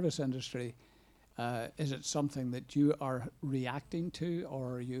food service industry, is it something that you are reacting to,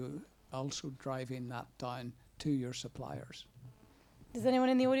 or are you also driving that down to your suppliers? Does anyone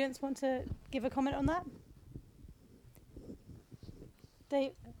in the audience want to give a comment on that?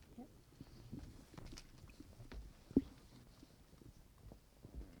 Dave?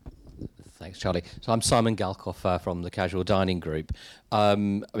 Thanks, Charlie. So I'm Simon Galkoff from the Casual Dining Group. I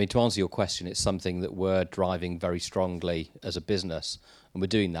mean, to answer your question, it's something that we're driving very strongly as a business, and we're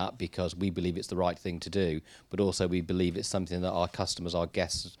doing that because we believe it's the right thing to do, but also we believe it's something that our customers, our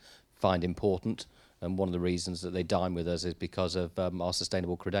guests, find important. And one of the reasons that they dine with us is because of our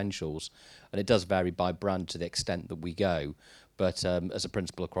sustainable credentials. And it does vary by brand to the extent that we go. But as a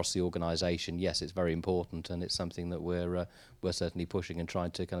principle across the organisation, yes, it's very important, and it's something that we're certainly pushing and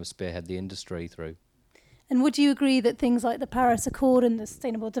trying to kind of spearhead the industry through. And would you agree that things like the Paris Accord and the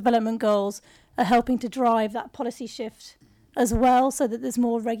Sustainable Development Goals are helping to drive that policy shift as well, so that there's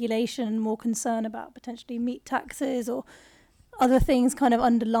more regulation and more concern about potentially meat taxes or other things kind of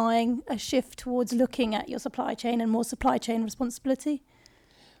underlying a shift towards looking at your supply chain and more supply chain responsibility?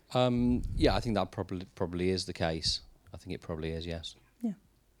 Yeah, I think that probably is the case. I think it probably is, yes. Yeah.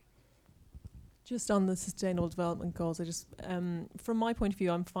 Just on the Sustainable Development Goals, I just, from my point of view,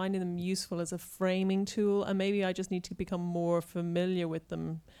 I'm finding them useful as a framing tool, and maybe I just need to become more familiar with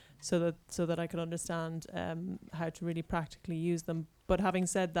them so that I can understand how to really practically use them. But having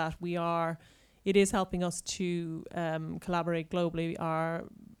said that, it is helping us to collaborate globally. Our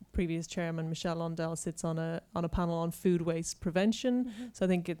previous chairman, Michelle Lundell, sits on a panel on food waste prevention. So I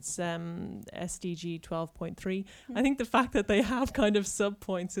think it's SDG 12.3. I think the fact that they have kind of sub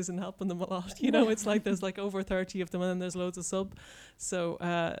points isn't helping them a lot. You know, it's like there's like over 30 of them and then there's loads of sub. So,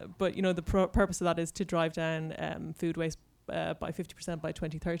 but you know, the purpose of that is to drive down food waste by 50% by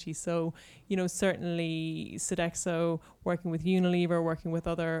 2030. So, you know, certainly Sodexo, working with Unilever, working with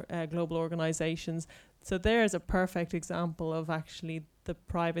other global organizations. So there's a perfect example of actually the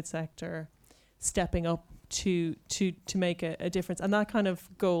private sector stepping up to make a difference. And that kind of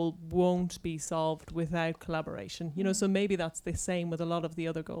goal won't be solved without collaboration. You know, so maybe that's the same with a lot of the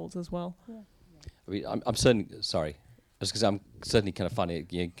other goals as well. Yeah. I mean, I'm certainly, sorry, just because I'm certainly kind of finding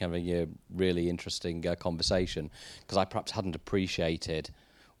it kind of a really interesting conversation, because I perhaps hadn't appreciated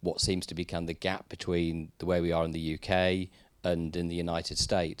what seems to be kind of the gap between the way we are in the UK and in the United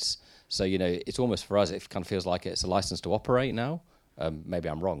States. So, you know, it's almost for us, it kind of feels like it's a license to operate now. Maybe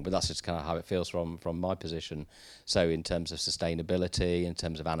I'm wrong, but that's just kind of how it feels from my position. So in terms of sustainability, in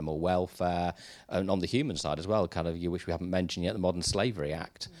terms of animal welfare, and on the human side as well, kind of, which we haven't mentioned yet, the Modern Slavery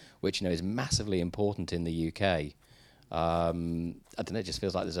Act, which, you know, is massively important in the UK. I don't know, it just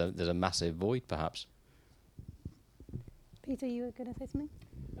feels like there's a massive void, perhaps. Peter, you were going to say something?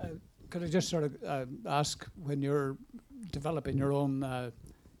 Could I just sort of ask, when you're developing your own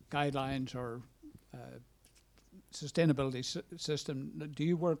guidelines or sustainability system, do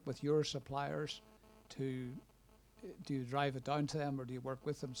you work with your suppliers do you drive it down to them, or do you work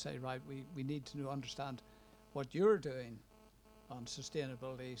with them, say, right, we need to understand what you're doing on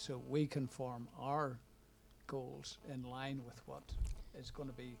sustainability so we can form our goals in line with what is going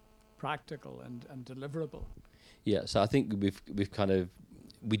to be practical and deliverable? Yeah, so I think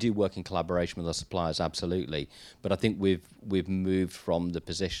we do work in collaboration with our suppliers, absolutely. But I think we've moved from the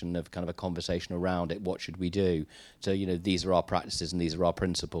position of kind of a conversation around it. What should we do? So, you know, these are our practices and these are our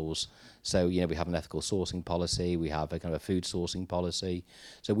principles. So, you know, we have an ethical sourcing policy. We have a kind of a food sourcing policy.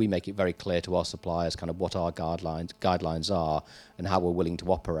 So we make it very clear to our suppliers kind of what our guidelines are and how we're willing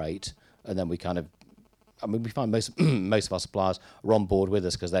to operate. And then we kind of, I mean, we find most of our suppliers are on board with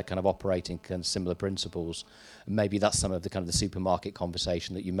us because they're kind of operating kind of similar principles. And maybe that's some of the kind of the supermarket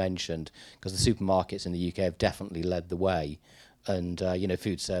conversation that you mentioned, because the supermarkets in the UK have definitely led the way. And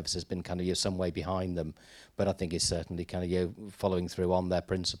food service has been kind of some way behind them, but I think it's certainly kind of following through on their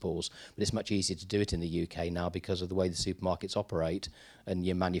principles. But it's much easier to do it in the UK now because of the way the supermarkets operate, and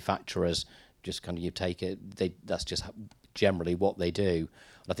your manufacturers just kind of take it. That's just generally what they do.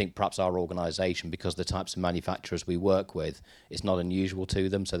 And I think perhaps our organisation, because the types of manufacturers we work with, it's not unusual to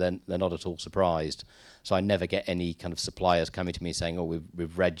them, so they're not at all surprised. So I never get any kind of suppliers coming to me saying, "Oh,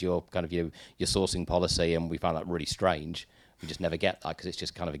 we've read your kind of your sourcing policy and we found that really strange." We just never get that because it's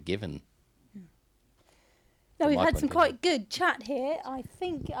just kind of a given. Now, we've had some quite good chat here. I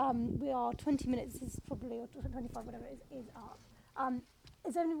think we are 20 minutes is probably, or 25, whatever it is up.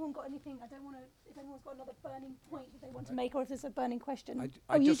 Has anyone got anything? I don't want to, if anyone's got another burning point that they want to make, or if there's a burning question.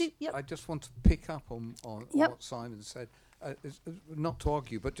 I just want to pick up on Yep. what Simon said, not to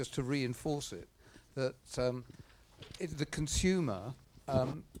argue, but just to reinforce it, that the consumer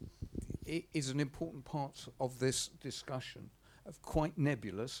is an important part of this discussion, quite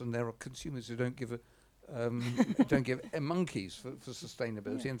nebulous, and there are consumers who don't give monkeys for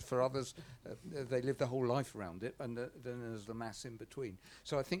sustainability, and for others, they live their whole life around it, and then there's the mass in between.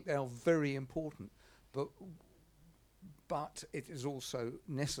 So I think they are very important, but it is also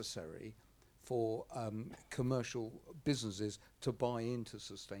necessary for commercial businesses to buy into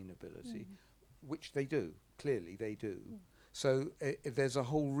sustainability, which they do. Clearly, they do. So there's a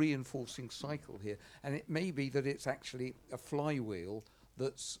whole reinforcing cycle here, and it may be that it's actually a flywheel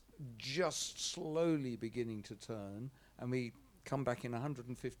that's just slowly beginning to turn, and we come back in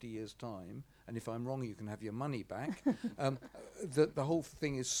 150 years' time, and if I'm wrong, you can have your money back. The whole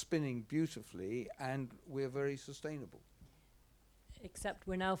thing is spinning beautifully, and we're very sustainable. Except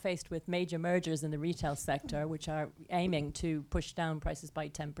we're now faced with major mergers in the retail sector, which are aiming to push down prices by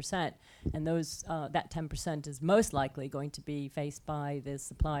 10%. And that 10% is most likely going to be faced by the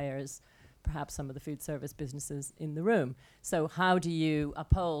suppliers, perhaps some of the food service businesses in the room. So how do you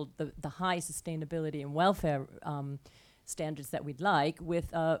uphold the high sustainability and welfare standards that we'd like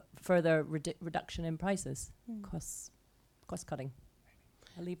with further reduction in prices, cost cutting?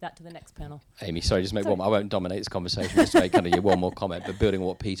 I'll leave that to the next panel. Amy, sorry, just make one. I won't dominate this conversation. Just make kind of one more comment. But building on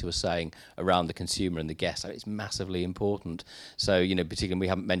what Peter was saying around the consumer and the guest, it's massively important. So, particularly we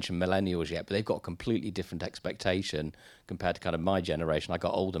haven't mentioned millennials yet, but they've got a completely different expectation compared to kind of my generation. I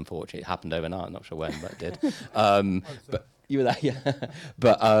got old, unfortunately. It happened overnight. I'm not sure when, but it did. But you were there, yeah.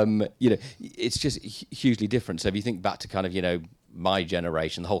 But it's just hugely different. So if you think back to kind of my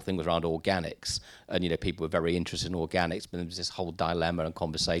generation, the whole thing was around organics, and people were very interested in organics, but there was this whole dilemma and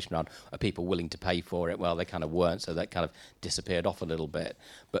conversation around, are people willing to pay for it? Well, they kind of weren't, so that kind of disappeared off a little bit.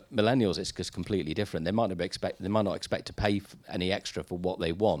 But millennials, it's just completely different. They might not expect to pay any extra for what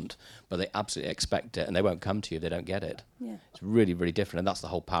they want, but they absolutely expect it, and they won't come to you if they don't get it. Yeah. It's really, really different, and that's the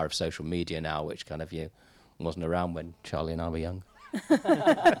whole power of social media now, which kind of wasn't around when Charlie and I were young.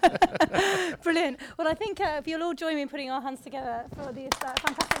 Brilliant. Well, I think if you'll all join me in putting our hands together for this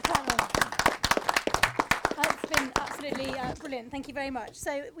fantastic panel. It's been absolutely brilliant. Thank you very much.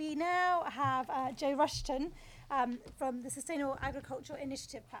 So we now have Joe Rushton from the Sustainable Agriculture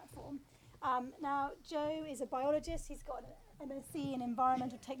Initiative platform. Now, Joe is a biologist. He's got an MSc in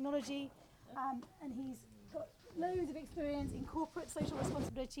environmental technology, and he's got loads of experience in corporate social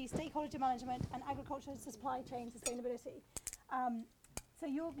responsibility, stakeholder management, and agricultural supply chain sustainability. So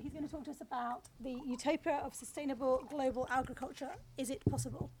he's going to talk to us about the utopia of sustainable global agriculture. Is it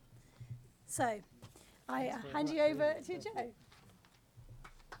possible? So I hand you over to Joe.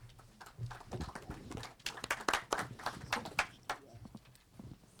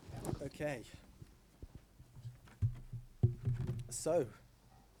 Okay. So,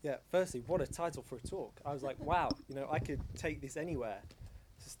 firstly, what a title for a talk. I was like, wow, I could take this anywhere.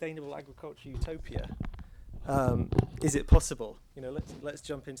 Sustainable agriculture utopia. Is it possible? Let's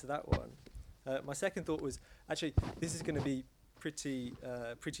jump into that one. My second thought was, actually, this is going to be pretty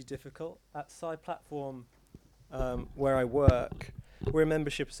difficult. At Side Platform, where I work, we're a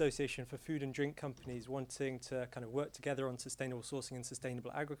membership association for food and drink companies wanting to kind of work together on sustainable sourcing and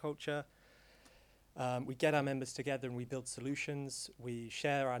sustainable agriculture. We get our members together and we build solutions. We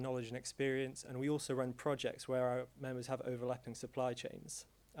share our knowledge and experience, and we also run projects where our members have overlapping supply chains.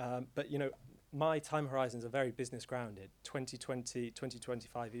 But my time horizons are very business grounded, 2020,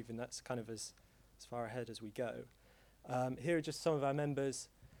 2025 even, that's kind of as far ahead as we go. Here are just some of our members.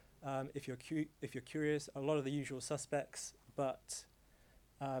 If you're curious, a lot of the usual suspects, but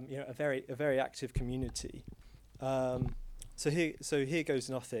a very active community. So here goes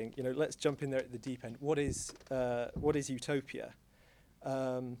nothing. Let's jump in there at the deep end. What is utopia?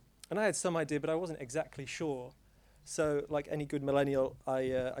 And I had some idea, but I wasn't exactly sure. So, like any good millennial,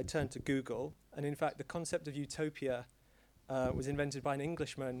 I turned to Google, and in fact, the concept of utopia was invented by an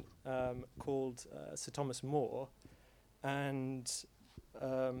Englishman called Sir Thomas More, and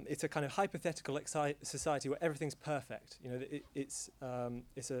it's a kind of hypothetical society where everything's perfect. You know,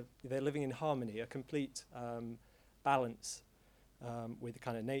 they're living in harmony, a complete balance with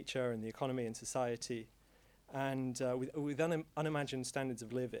kind of nature and the economy and society, and with unimagined standards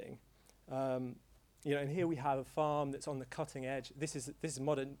of living. You know, and here we have a farm that's on the cutting edge. This is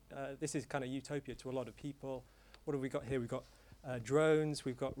modern. This is kind of utopia to a lot of people. What have we got here? We've got drones.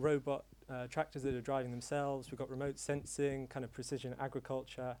 We've got robot tractors that are driving themselves. We've got remote sensing, kind of precision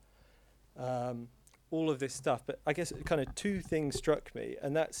agriculture, all of this stuff. But I guess kind of two things struck me,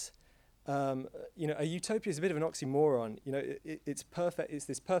 and that's you know, a utopia is a bit of an oxymoron. You know, it's perfect. It's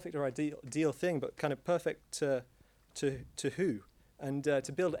this perfect or ideal thing, but kind of perfect to who? And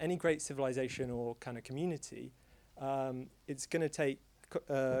to build any great civilization or kind of community, it's going to take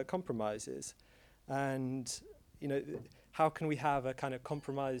compromises. And, you know, how can we have a kind of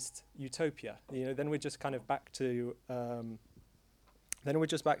compromised utopia? You know, then we're just kind of back to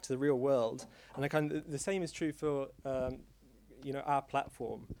the real world. And the same is true for, you know, our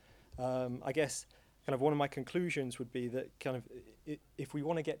platform. I guess kind of one of my conclusions would be that kind of if we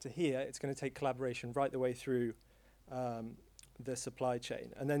want to get to here, it's going to take collaboration right the way through the supply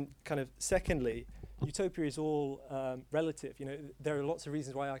chain. And then kind of secondly, utopia is all relative. You know, there are lots of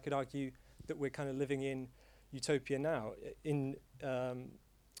reasons why I could argue that we're kind of living in utopia now. In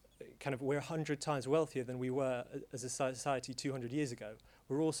kind of we're 100 times wealthier than we were as a society 200 years ago.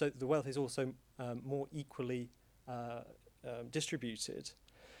 The wealth is also more equally distributed.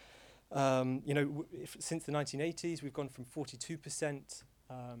 You know, since the 1980s, we've gone from 42%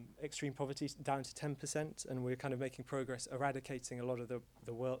 extreme poverty down to 10%, and we're kind of making progress eradicating a lot of the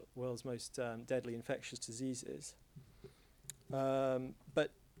world's most deadly infectious diseases.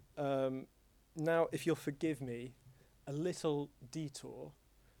 But now, if you'll forgive me, a little detour.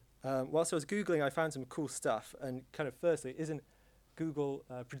 Whilst I was Googling, I found some cool stuff, and kind of firstly, isn't Google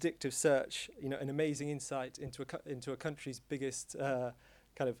predictive search, you know, an amazing insight into a country's biggest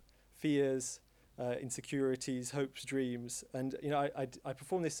kind of fears, insecurities, hopes, dreams? And you know, I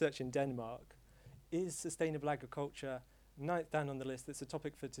performed this search in Denmark. Is sustainable agriculture, ninth down on the list? That's a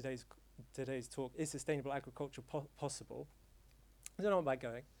topic for today's talk. Is sustainable agriculture possible? I don't know about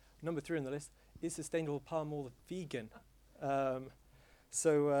going. Number 3 on the list, is sustainable palm oil vegan? Yeah,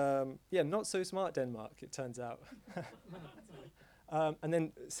 not so smart Denmark, it turns out. And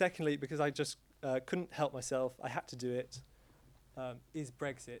then secondly, because I just couldn't help myself, I had to do it. Is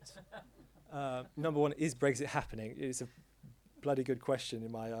Brexit? Number 1, is Brexit happening? It's a bloody good question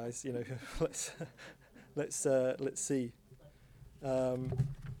in my eyes. You know, let's see. And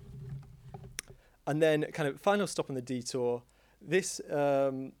then, kind of final stop on the detour. This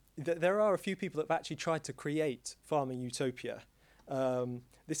there are a few people that have actually tried to create farming utopia.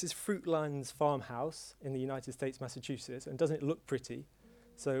 This is Fruitland's farmhouse in the United States, Massachusetts, and doesn't it look pretty?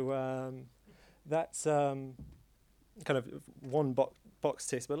 So that's kind of one box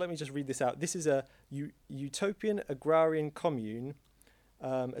tick, but let me just read this out. This is a utopian agrarian commune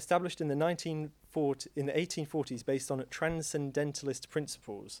established in the 1840s based on transcendentalist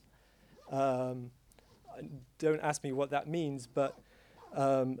principles. Don't ask me what that means, but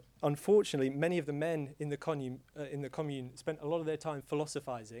unfortunately, many of the men in the commune spent a lot of their time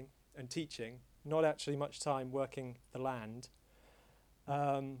philosophizing and teaching, not actually much time working the land.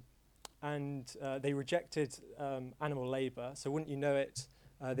 And they rejected animal labor, so wouldn't you know it,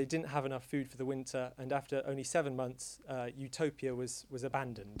 they didn't have enough food for the winter, and after only 7 months, utopia was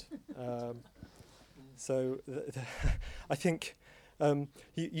abandoned. I think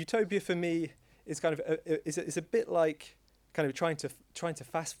utopia for me is kind of is a bit like kind of trying to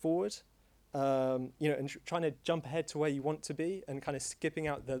fast forward, you know, and trying to jump ahead to where you want to be, and kind of skipping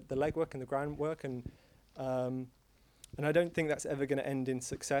out the legwork and the groundwork, and I don't think that's ever going to end in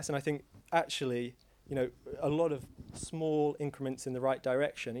success. And I think actually, you know, a lot of small increments in the right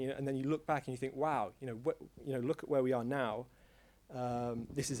direction, you know, and then you look back and you think, wow, you know, look at where we are now.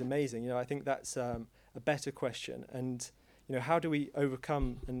 This is amazing. You know, I think that's a better question. And you know, how do we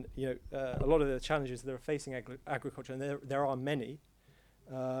overcome, and you know, a lot of the challenges that are facing agriculture, and there are many.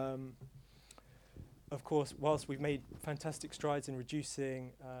 Of course, whilst we've made fantastic strides in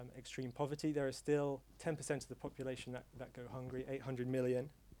reducing extreme poverty, there are still 10% of the population that go hungry, 800 million.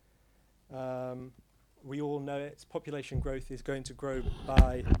 We all know it. Population growth is going to grow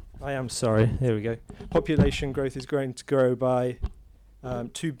by... Population growth is going to grow by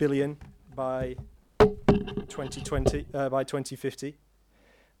 2 billion by 2020, by 2050.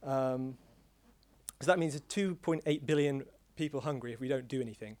 So that means 2.8 billion people hungry if we don't do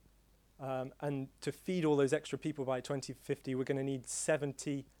anything. And to feed all those extra people by 2050, we're going to need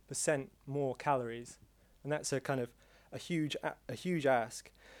 70% more calories. And that's a kind of a huge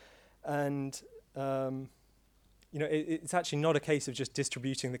ask. And, you know, it's actually not a case of just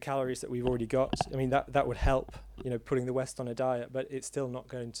distributing the calories that we've already got. I mean, that would help, you know, putting the West on a diet, but it's still not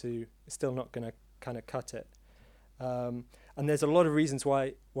going to kind of cut it. And there's a lot of reasons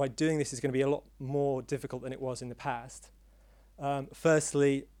why doing this is going to be a lot more difficult than it was in the past.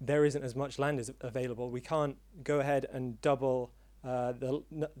 Firstly, there isn't as much land as available. We can't go ahead and double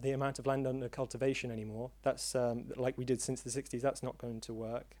the amount of land under cultivation anymore. That's like we did since the 60s. That's not going to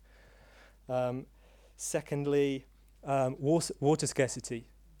work. Secondly, water scarcity.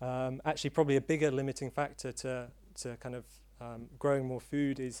 Actually, probably a bigger limiting factor to kind of growing more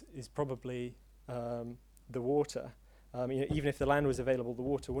food is probably the water. You know, even if the land was available, the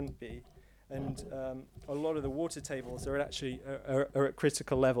water wouldn't be. And a lot of the water tables are actually are at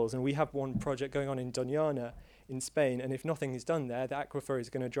critical levels. And we have one project going on in Doñana in Spain. And if nothing is done there, the aquifer is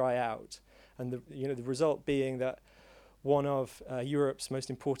going to dry out. And the result being that one of Europe's most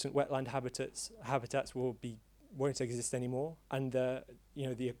important wetland habitats won't exist anymore. And the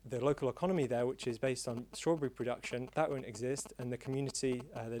local economy there, which is based on strawberry production, that won't exist. And the community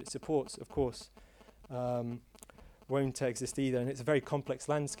that it supports, of course, won't exist either, and it's a very complex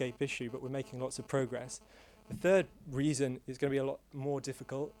landscape issue, but we're making lots of progress. The third reason it's going to be a lot more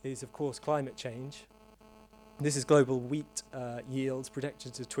difficult is, of course, climate change. This is global wheat yields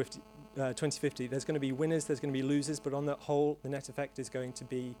projected to 2050. There's going to be winners, there's going to be losers, but on the whole, the net effect is going to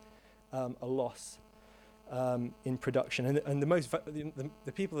be a loss in production. And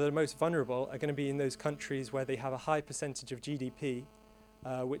the people that are most vulnerable are going to be in those countries where they have a high percentage of GDP,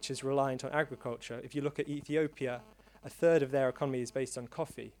 which is reliant on agriculture. If you look at Ethiopia, a third of their economy is based on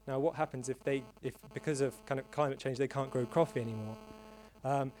coffee. Now, what happens if because of kind of climate change, they can't grow coffee anymore?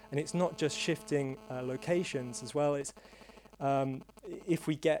 And it's not just shifting locations as well. It's if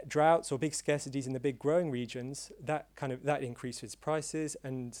we get droughts or big scarcities in the big growing regions, that increases prices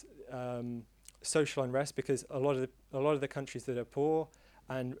and social unrest, because a lot of the countries that are poor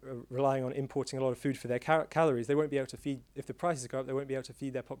and relying on importing a lot of food for their calories, they won't be able to feed. If the prices go up, they won't be able to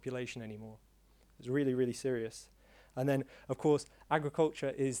feed their population anymore. It's really, really serious. And then, of course,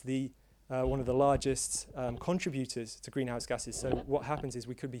 agriculture is one of the largest contributors to greenhouse gases. So what happens is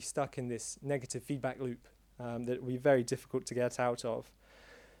we could be stuck in this negative feedback loop that will be very difficult to get out of.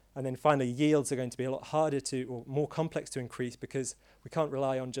 And then finally, yields are going to be a lot harder or more complex to increase, because we can't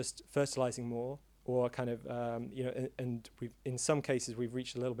rely on just fertilizing more, or kind of, and in some cases we've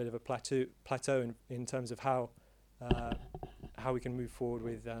reached a little bit of a plateau in terms of how we can move forward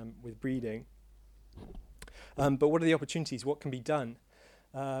with breeding. But what are the opportunities? What can be done?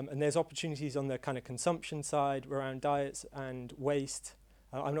 And there's opportunities on the kind of consumption side around diets and waste.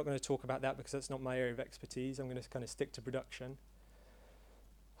 I'm not going to talk about that because that's not my area of expertise. I'm going to kind of stick to production.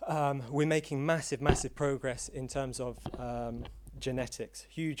 We're making massive progress in terms of genetics,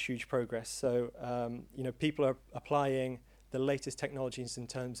 huge progress. So, people are applying the latest technologies in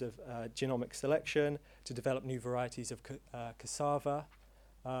terms of genomic selection to develop new varieties of cassava.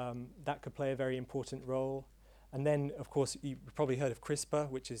 That could play a very important role. And then, of course, you've probably heard of CRISPR,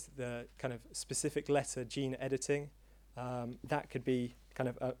 which is the kind of specific letter gene editing. That could be kind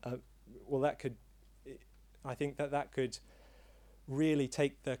of I think that could really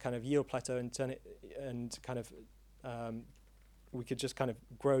take the kind of yield plateau and turn it, and kind of we could just kind of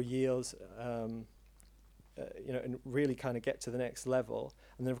grow yields, and really kind of get to the next level.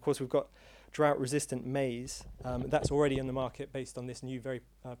 And then, of course, we've got drought-resistant maize. That's already on the market based on this new, very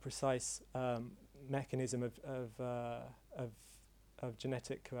precise mechanism of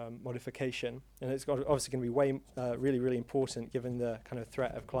genetic modification, and it's obviously going to be really important given the kind of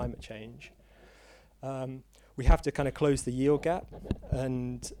threat of climate change. We have to kind of close the yield gap,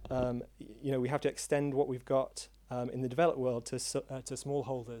 and we have to extend what we've got in the developed world to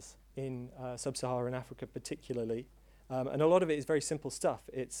smallholders in sub-Saharan Africa particularly, and a lot of it is very simple stuff.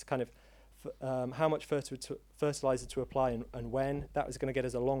 It's kind of how much fertilizer to apply and when. That was going to get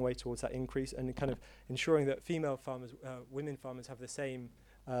us a long way towards that increase, and kind of ensuring that female farmers, women farmers, have the same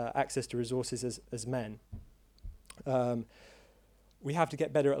access to resources as men. We have to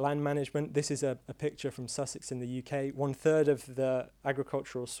get better at land management. This is a picture from Sussex in the UK. 1/3 of the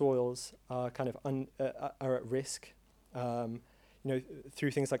agricultural soils are kind of are at risk,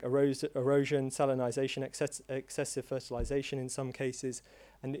 through things like erosion, salinisation, excessive fertilisation in some cases,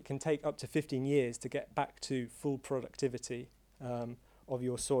 and it can take up to 15 years to get back to full productivity of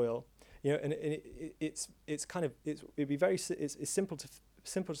your soil. And it's simple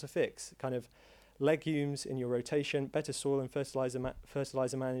to fix. Kind of legumes in your rotation, better soil and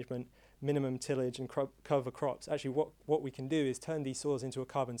fertilizer management, minimum tillage and cover crops, actually what we can do is turn these soils into a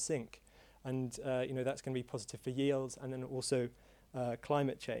carbon sink, and that's going to be positive for yields and then also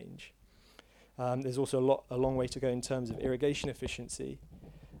climate change. There's also a long way to go in terms of irrigation efficiency.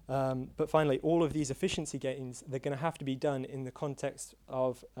 But finally, all of these efficiency gains, they're going to have to be done in the context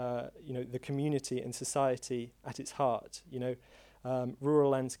of the community and society at its heart.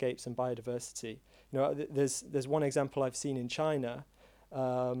 Rural landscapes and biodiversity. There's one example I've seen in China,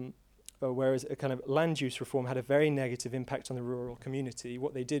 whereas a kind of land use reform had a very negative impact on the rural community.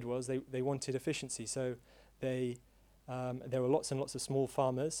 What they did was they wanted efficiency, so there were lots and lots of small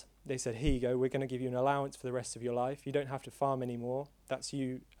farmers. They said, here you go, we're going to give you an allowance for the rest of your life. You don't have to farm anymore. That's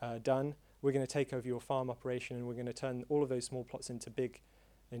you done. We're going to take over your farm operation, and we're going to turn all of those small plots into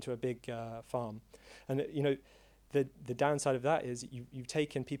a big farm. And the downside of that is you've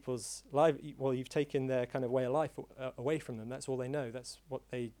taken people's you've taken their kind of way of life away from them. That's all they know. That's what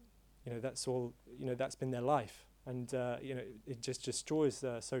they, that's all, that's been their life. And, it just destroys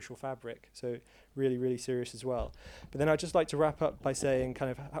the social fabric. So really, really serious as well. But then I'd just like to wrap up by saying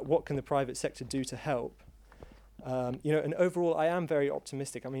kind of what can the private sector do to help? And overall, I am very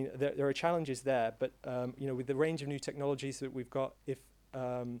optimistic. I mean, there are challenges there, but, with the range of new technologies that we've got, if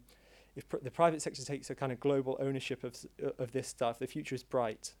the private sector takes a kind of global ownership of this stuff, the future is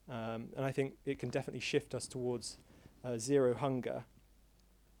bright. And I think it can definitely shift us towards zero hunger.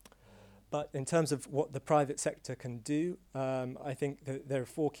 But in terms of what the private sector can do, I think that there are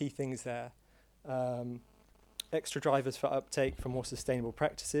 4 key things there. Extra drivers for uptake for more sustainable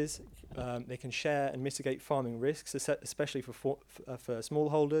practices. They can share and mitigate farming risks, especially for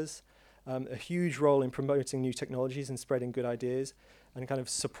smallholders. A huge role in promoting new technologies and spreading good ideas, and kind of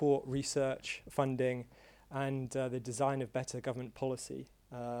support research, funding, and the design of better government policy.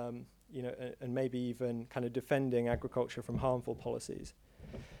 And maybe even kind of defending agriculture from harmful policies.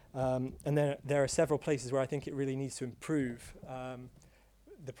 And there are several places where I think it really needs to improve.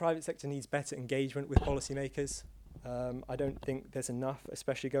 The private sector needs better engagement with policymakers. I don't think there's enough,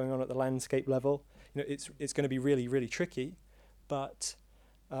 especially going on at the landscape level. It's going to be really, really tricky, but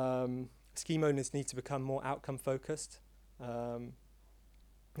scheme owners need to become more outcome focused.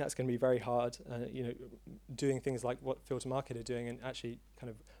 That's going to be very hard. Doing things like what Field to Market are doing, and actually kind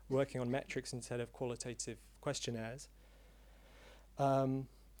of working on metrics instead of qualitative questionnaires.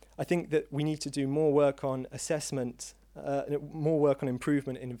 I think that we need to do more work on assessment, more work on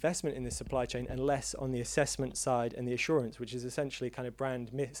improvement in investment in the supply chain, and less on the assessment side and the assurance, which is essentially kind of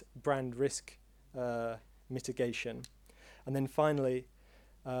brand risk mitigation. And then finally,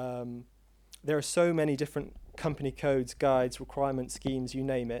 there are so many different company codes, guides, requirements, schemes, you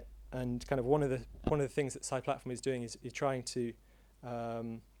name it. And kind of one of the things that SciPlatform is doing is trying to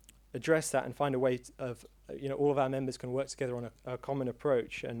address that and find a way of all of our members can work together on a common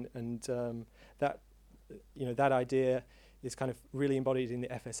approach, and that idea is kind of really embodied in the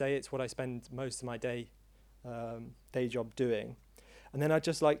FSA. It's what I spend most of my day job doing. And then I'd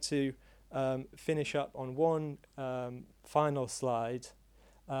just like to finish up on one final slide.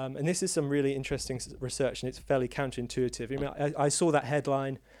 And this is some really interesting research, and it's fairly counterintuitive. I mean, I saw that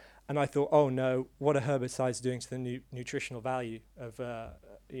headline, and I thought, oh no, what are herbicides doing to the nutritional value of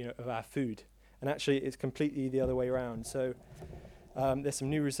our food? And actually, it's completely the other way around. So there's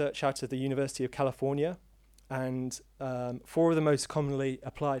some new research out of the University of California, and 4 of the most commonly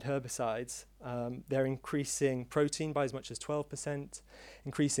applied herbicides, they're increasing protein by as much as 12%,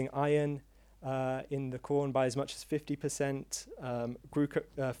 increasing iron in the corn by as much as 50%,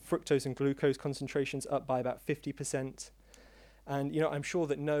 fructose and glucose concentrations up by about 50%. And I'm sure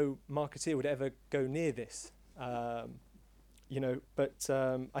that no marketeer would ever go near this. But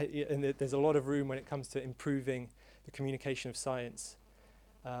there's a lot of room when it comes to improving the communication of science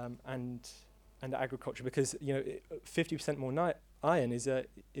and agriculture, because 50% more iron is a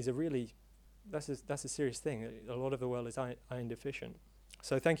really that's a serious thing. A lot of the world is iron deficient.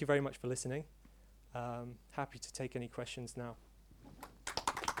 So thank you very much for listening. Happy to take any questions now.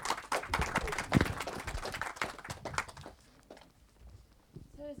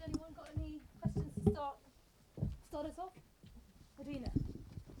 So has anyone got any questions to start us off? Adina.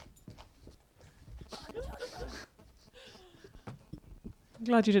 I'm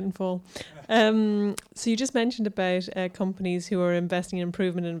glad you didn't fall. So you just mentioned about companies who are investing in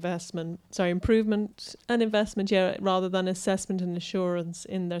improvement and investment, rather than assessment and assurance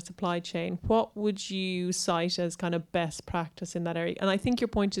in their supply chain. What would you cite as kind of best practice in that area? And I think your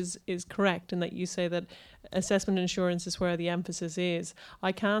point is correct in that you say that assessment and assurance is where the emphasis is.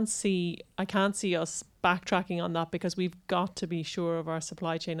 I can't see us backtracking on that, because we've got to be sure of our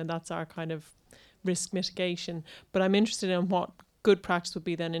supply chain, and that's our kind of risk mitigation. But I'm interested in what good practice would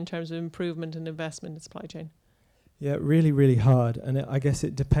be then in terms of improvement and investment in supply chain? Yeah, really, really hard. And I guess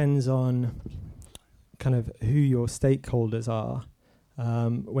it depends on kind of who your stakeholders are.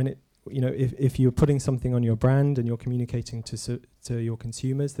 When it, if you're putting something on your brand and you're communicating to your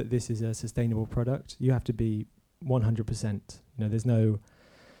consumers that this is a sustainable product, you have to be 100%. There's no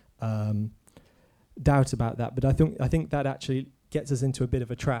doubt about that. But I think that actually gets us into a bit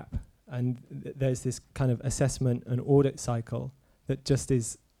of a trap. And there's this kind of assessment and audit cycle that just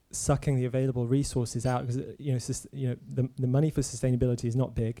is sucking the available resources out, because the money for sustainability is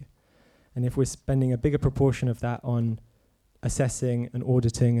not big, and if we're spending a bigger proportion of that on assessing and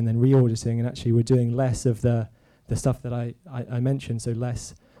auditing and then re-auditing, and actually we're doing less of the stuff that I mentioned, so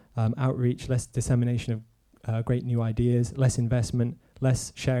less outreach, less dissemination of great new ideas, less investment,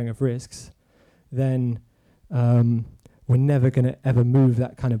 less sharing of risks, then we're never going to ever move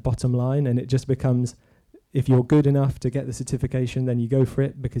that kind of bottom line, and it just becomes, if you're good enough to get the certification, then you go for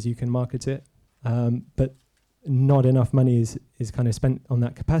it because you can market it. But not enough money is kind of spent on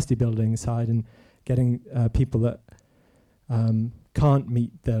that capacity building side and getting people that can't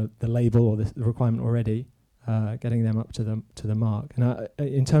meet the label or the requirement already, getting them up to the mark. And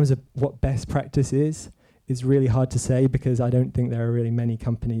in terms of what best practice is really hard to say, because I don't think there are really many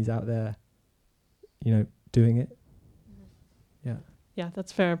companies out there, doing it. Yeah. Yeah,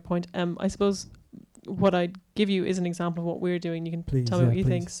 that's a fair point. I suppose what I'd give you is an example of what we're doing. You can Please, tell me what you please.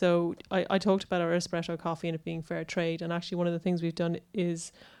 think. So I talked about our espresso coffee and it being fair trade, and actually one of the things we've done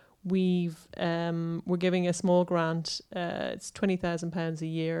is we're giving a small grant. It's £20,000 a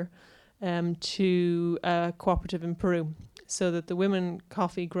year to a cooperative in Peru, so that the women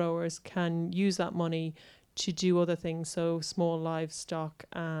coffee growers can use that money to do other things, so small livestock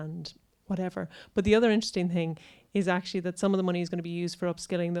and whatever. But the other interesting thing is actually that some of the money is going to be used for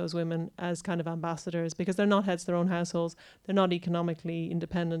upskilling those women as kind of ambassadors, because they're not heads of their own households, they're not economically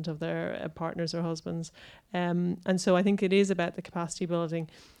independent of their partners or husbands, and so I think it is about the capacity building,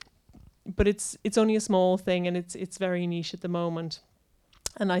 but it's only a small thing, and it's very niche at the moment.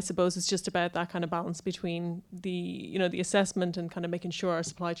 And I suppose it's just about that kind of balance between the assessment and kind of making sure our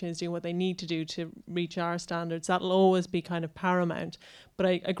supply chain is doing what they need to do to reach our standards. That'll always be kind of paramount. But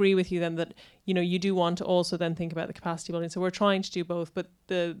I agree with you then that, you do want to also then think about the capacity building. So we're trying to do both, but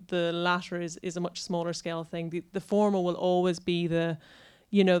the latter is a much smaller scale thing. The former will always be the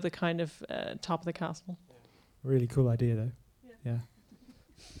kind of top of the castle. Really cool idea, though. Yeah.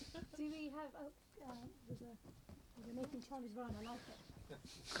 Do we have there's a making challenge run? I like it.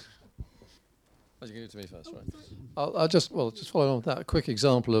 You can give it to me first, right? I'll just follow on with that. A quick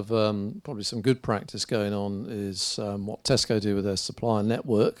example of probably some good practice going on is what Tesco do with their supplier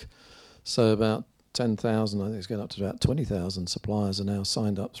network. So about 10,000, I think it's going up to about 20,000 suppliers are now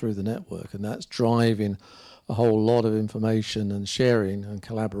signed up through the network, and that's driving a whole lot of information and sharing and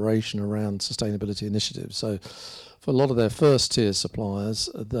collaboration around sustainability initiatives. So for a lot of their first tier suppliers,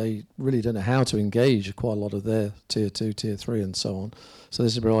 they really don't know how to engage quite a lot of their tier 2, tier 3 and so on. So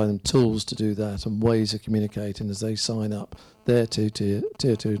this is providing them tools to do that and ways of communicating as they sign up their tier 2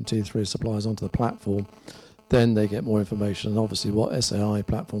 and tier 3 suppliers onto the platform. Then they get more information, and obviously what SAI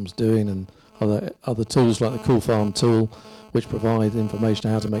platform's doing, and other tools like the Cool Farm tool, which provide information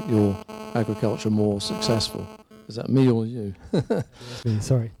on how to make your agriculture more successful. Is that me or you?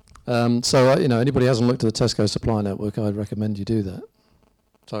 Sorry. So anybody who hasn't looked at the Tesco supply network, I'd recommend you do that.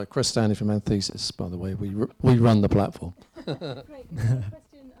 Sorry, Chris Stanley from Anthesis, by the way. We run the platform. Great.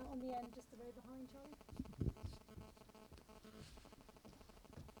 Question on the end, just the row behind, Charlie.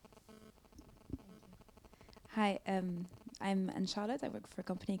 Hi, I'm Anne-Charlotte. I work for a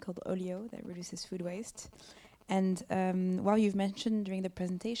company called Olio that reduces food waste. And while you've mentioned during the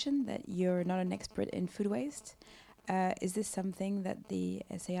presentation that you're not an expert in food waste, is this something that the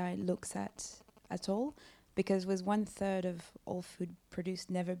SAI looks at all? Because with 1/3 of all food produced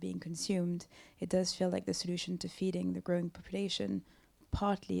never being consumed, it does feel like the solution to feeding the growing population,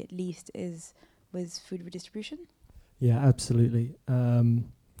 partly at least, is with food redistribution. Yeah, absolutely.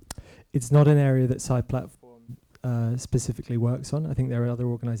 It's not an area that Sci Platform specifically works on. I think there are other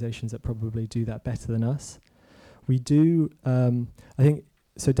organisations that probably do that better than us. We do, I think,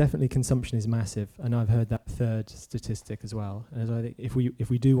 so definitely consumption is massive, and I've heard that third statistic as well. And I think if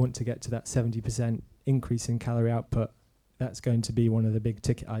we do want to get to that 70% increase in calorie output, that's going to be one of the big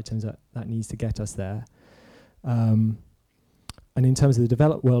ticket items that needs to get us there. And in terms of the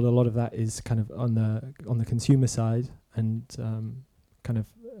developed world, a lot of that is kind of on the consumer side, and kind of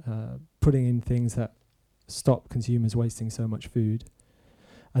putting in things that stop consumers wasting so much food.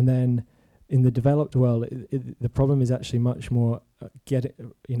 And then in the developed world, the problem is actually much more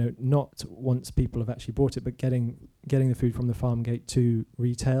not once people have actually bought it, but getting the food from the farm gate to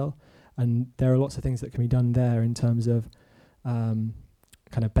retail. And there are lots of things that can be done there in terms of kind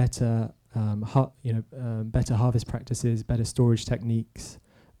of better better harvest practices, better storage techniques,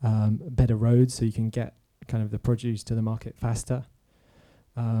 better roads so you can get kind of the produce to the market faster,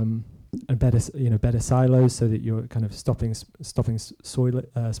 and better silos so that you're kind of stopping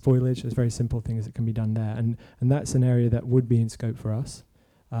spoilage. There's very simple things that can be done there, and that's an area that would be in scope for us,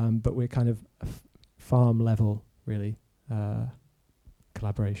 but we're kind of farm level really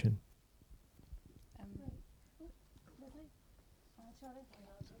collaboration.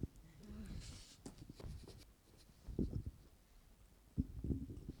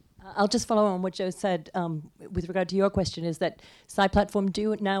 I'll just follow on what Joe said with regard to your question, is that SciPlatform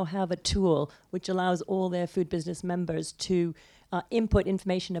do now have a tool which allows all their food business members to input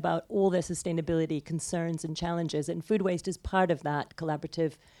information about all their sustainability concerns and challenges, and food waste is part of that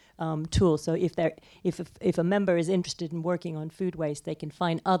collaborative tool. So if a member is interested in working on food waste, they can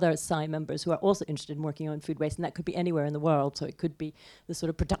find other Sci members who are also interested in working on food waste, and that could be anywhere in the world. So it could be the sort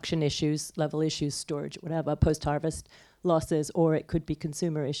of production issues, level issues, storage, whatever, post-harvest losses, or it could be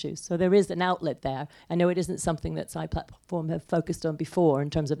consumer issues. So there is an outlet there. I know it isn't something that SciPlatform have focused on before in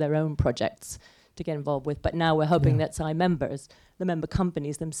terms of their own projects to get involved with, but now we're hoping that Sci members, the member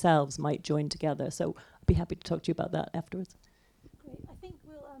companies themselves, might join together. So I'd be happy to talk to you about that afterwards. Great. I think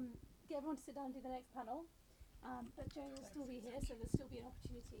we'll get everyone to sit down and do the next panel, but Joe will still be here, so there'll still be an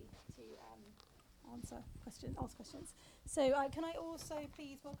opportunity to ask questions. So can I also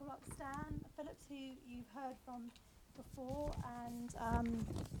please welcome up Stan Phillips, who you've heard from before, and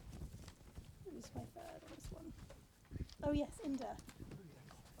who's my third on this one? Oh yes, Inda.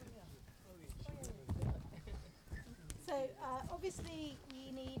 So obviously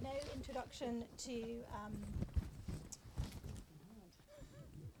we need no introduction to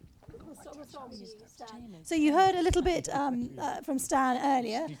we'll start with you, Stan. So you heard a little bit from Stan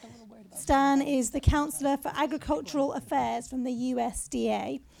earlier. Stan is the Councillor for Agricultural Affairs from the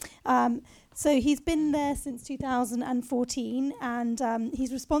USDA. So he's been there since 2014, and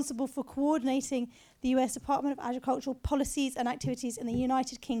he's responsible for coordinating the US Department of Agricultural policies and activities in the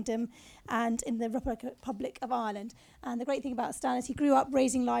United Kingdom and in the Republic of Ireland. And the great thing about Stan is he grew up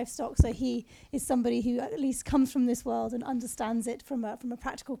raising livestock, so he is somebody who at least comes from this world and understands it from a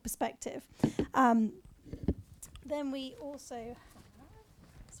practical perspective. Then we also,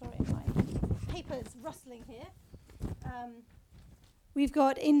 sorry, my paper's rustling here. We've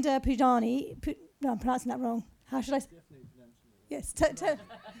got Inda Pudani. No, I'm pronouncing that wrong. How should I say? Yes,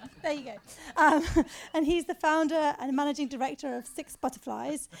 there you go. And he's the founder and managing director of Six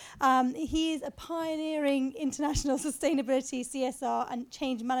Butterflies. He is a pioneering international sustainability, CSR, and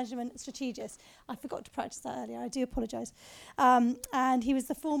change management strategist. I forgot to practice that earlier. I do apologise. And he was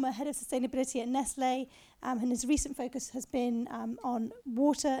the former head of sustainability at Nestle. And his recent focus has been on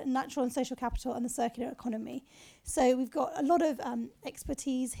water, natural and social capital, and the circular economy. So we've got a lot of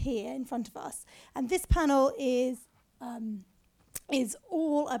expertise here in front of us. And this panel is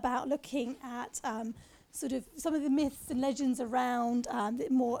all about looking at sort of some of the myths and legends around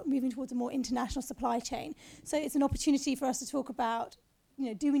moving towards a more international supply chain. So it's an opportunity for us to talk about,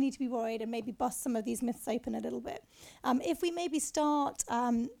 do we need to be worried, and maybe bust some of these myths open a little bit. If we maybe start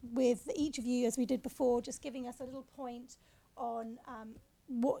with each of you, as we did before, just giving us a little point on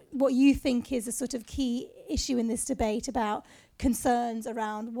what you think is a sort of key issue in this debate about concerns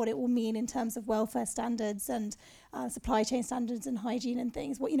around what it will mean in terms of welfare standards and supply chain standards and hygiene and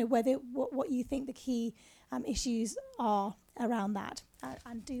things. What you think the key issues are around that,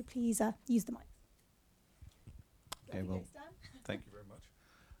 and do please use the mic. Okay, well, thank you very much,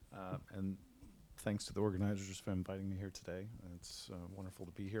 and thanks to the organizers for inviting me here today. It's wonderful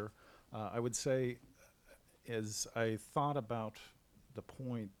to be here. I would say, as I thought about the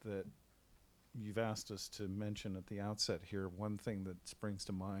point that you've asked us to mention at the outset here, one thing that springs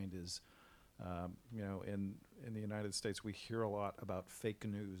to mind is, in the United States, we hear a lot about fake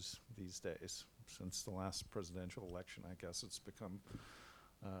news these days. Since the last presidential election, I guess it's become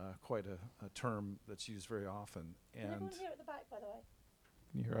quite a term that's used very often. Can everyone hear at the back, by the way?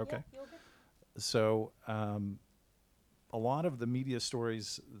 Can you hear okay? Yeah, you're good. So a lot of the media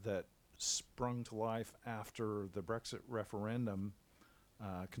stories that sprung to life after the Brexit referendum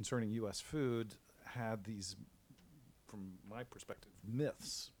concerning U.S. food had these, from my perspective,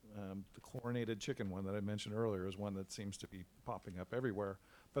 myths. The chlorinated chicken one that I mentioned earlier is one that seems to be popping up everywhere.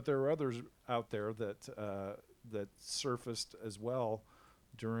 But there are others out there that surfaced as well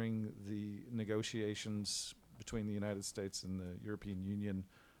during the negotiations between the United States and the European Union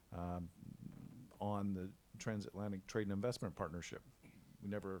on the Transatlantic Trade and Investment Partnership. We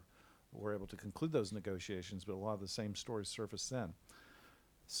never were able to conclude those negotiations, but a lot of the same stories surfaced then.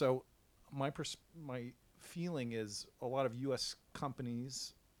 So my feeling is a lot of U.S.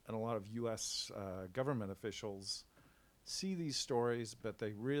 companies and a lot of U.S. Government officials see these stories, but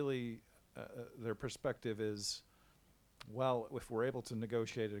they really, their perspective is, well, if we're able to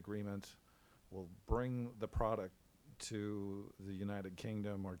negotiate an agreement, we'll bring the product to the United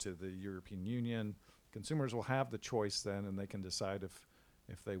Kingdom or to the European Union. Consumers will have the choice then, and they can decide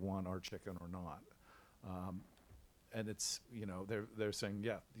if they want our chicken or not. And it's, you know, they're saying,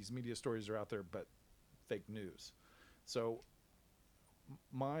 yeah, these media stories are out there, but fake news. So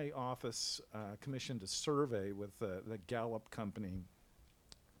my office commissioned a survey with the Gallup company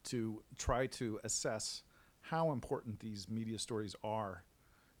to try to assess how important these media stories are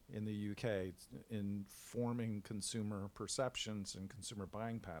in the UK in forming consumer perceptions and consumer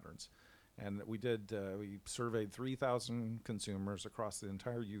buying patterns. And we did, we surveyed 3,000 consumers across the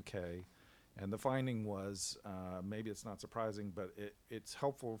entire UK, and the finding was, maybe it's not surprising, but it's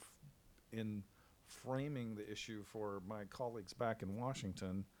helpful in framing the issue for my colleagues back in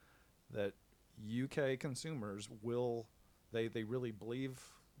Washington, that UK consumers will, they really believe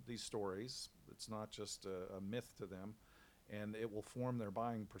these stories. It's not just a myth to them, and it will form their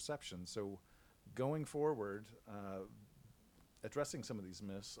buying perception. So going forward, addressing some of these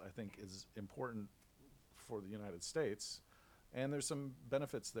myths, I think, is important for the United States. And there's some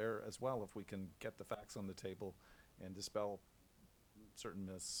benefits there as well if we can get the facts on the table and dispel certain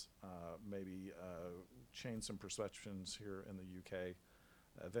myths, maybe change some perceptions here in the UK.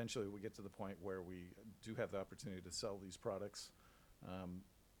 Eventually we get to the point where we do have the opportunity to sell these products.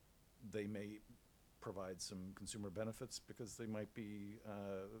 They may provide some consumer benefits because they might be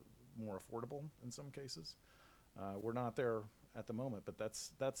more affordable in some cases. We're not there at the moment, but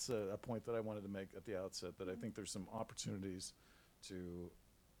that's a point that I wanted to make at the outset, that I think there's some opportunities to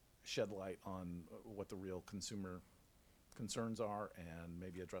shed light on what the real consumer concerns are and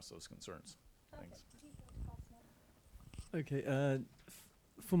maybe address those concerns. Thanks. Okay,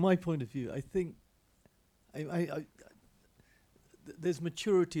 from my point of view, I think there's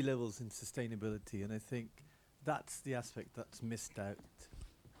maturity levels in sustainability, and I think that's the aspect that's missed out.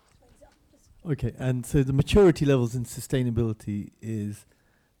 Okay, and so the maturity levels in sustainability is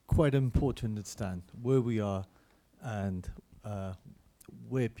quite important to understand where we are and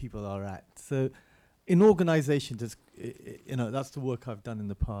where people are at. So in organizations, you know, that's the work I've done in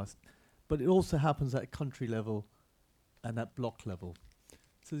the past, but it also happens at country level and at block level.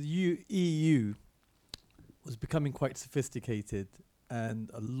 So the EU was becoming quite sophisticated, and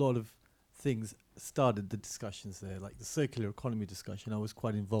a lot of things started the discussions there, like the circular economy discussion. I was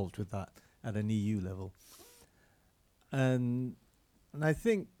quite involved with that at an EU level. And I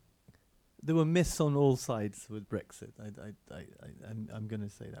think there were myths on all sides with Brexit. I'm going to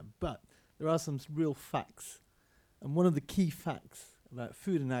say that. But there are some real facts. And one of the key facts about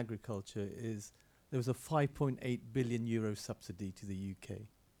food and agriculture is there was a 5.8 billion euro subsidy to the UK.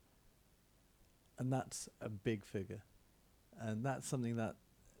 And that's a big figure. And that's something that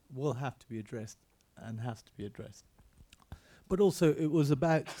will have to be addressed and has to be addressed. But also it was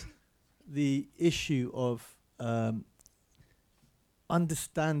about the issue of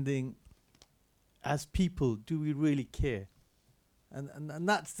understanding, as people, do we really care? And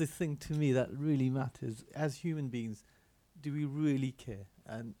that's the thing to me that really matters. As human beings, do we really care?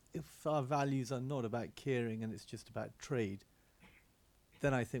 And if our values are not about caring and it's just about trade,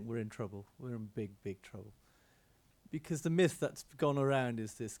 then I think we're in trouble. We're in big, big trouble. Because the myth that's gone around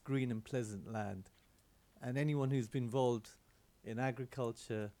is this green and pleasant land. And anyone who's been involved in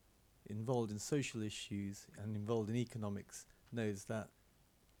agriculture, involved in social issues, and involved in economics knows that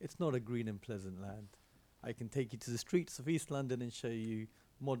it's not a green and pleasant land. I can take you to the streets of East London and show you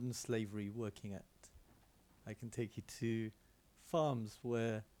modern slavery working at. I can take you to farms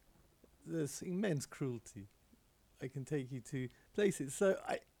where there's immense cruelty. I can take you to places. So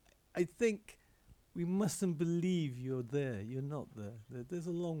I think we mustn't believe you're there. You're not there. There's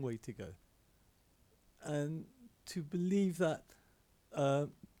a long way to go. And to believe that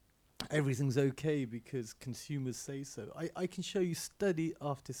everything's okay because consumers say so. I can show you study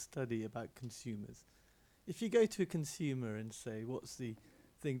after study about consumers. If you go to a consumer and say, what's the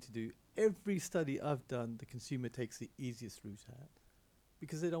thing to do? Every study I've done, the consumer takes the easiest route out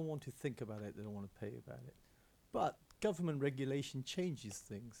because they don't want to think about it, they don't want to pay about it. But government regulation changes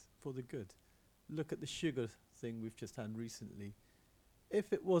things for the good. Look at the sugar thing we've just had recently.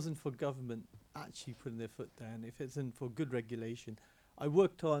 If it wasn't for government actually putting their foot down, if it isn't for good regulation, I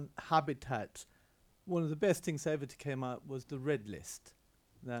worked on habitats. One of the best things ever to came out was the red list.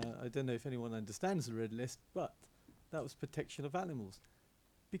 Now, I don't know if anyone understands the red list, but that was protection of animals.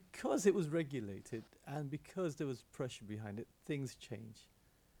 Because it was regulated and because there was pressure behind it, things change.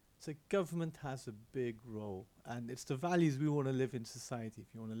 So government has a big role, and it's the values we want to live in society. If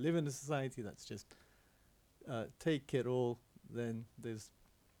you want to live in a society that's just take it all, then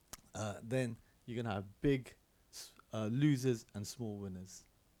then you're going to have big losers and small winners.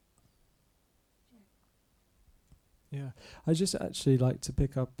 Yeah, I just actually like to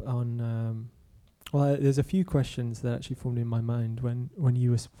pick up on. Well, there's a few questions that actually formed in my mind when you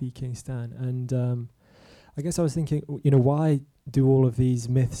were speaking, Stan, and I guess I was thinking, why do all of these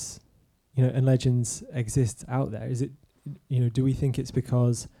myths, and legends exist out there? Is it, do we think it's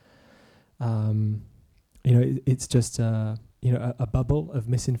because, it's just a bubble of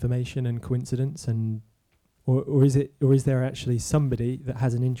misinformation and coincidence, and or is there actually somebody that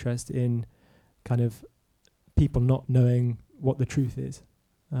has an interest in kind of people not knowing what the truth is,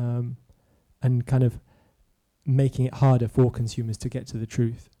 and kind of making it harder for consumers to get to the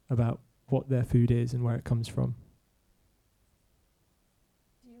truth about what their food is and where it comes from?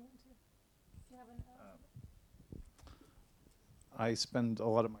 I spend a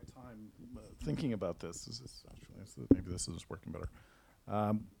lot of my time thinking about this. Maybe this is working better.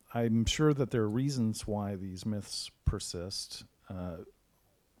 I'm sure that there are reasons why these myths persist.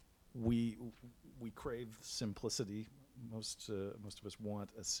 We crave simplicity. Most of us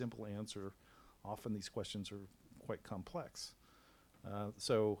want a simple answer. Often these questions are quite complex.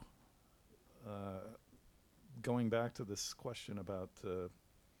 So going back to this question about the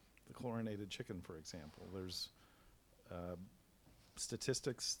chlorinated chicken, for example, there's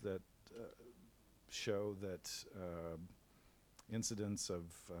statistics that show that incidence of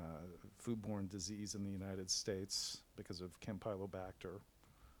foodborne disease in the United States because of Campylobacter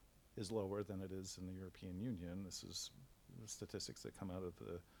is lower than it is in the European Union. This is statistics that come out of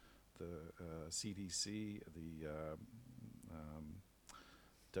the CDC,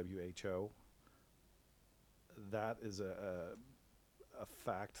 the WHO. That is a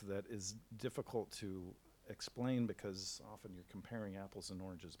fact that is difficult to explain because often you're comparing apples and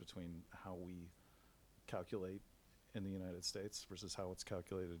oranges between how we calculate in the United States versus how it's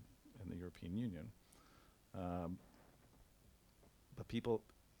calculated in the European Union. But people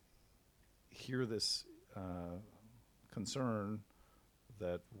hear this concern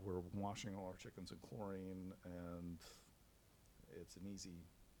that we're washing all our chickens in chlorine, and it's an easy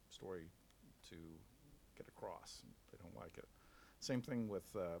story to get across. They don't like it. Same thing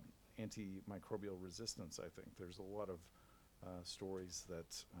with antimicrobial resistance, I think. There's a lot of stories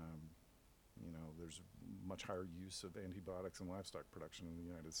that, there's much higher use of antibiotics in livestock production in the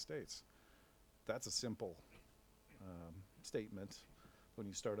United States. That's a simple statement. When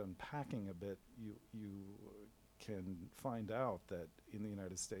you start unpacking a bit, you can find out that in the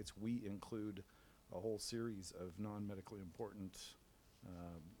United States we include a whole series of non-medically important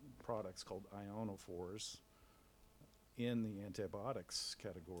products called ionophores in the antibiotics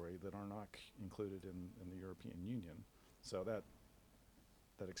category that are not included in the European Union. So that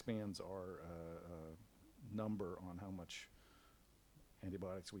expands our number on how much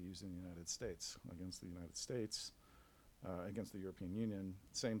antibiotics we use in the United States. Against the United States, against the European Union,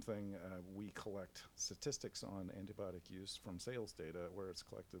 same thing, we collect statistics on antibiotic use from sales data where it's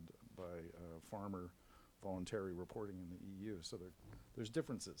collected by farmer voluntary reporting in the EU. So there's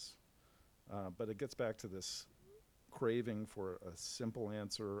differences. But it gets back to this craving for a simple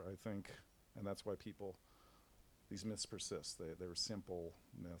answer, I think, and that's why these myths persist. They're simple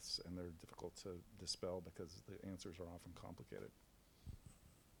myths, and they're difficult to dispel because the answers are often complicated.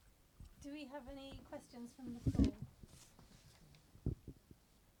 Do we have any questions from the floor?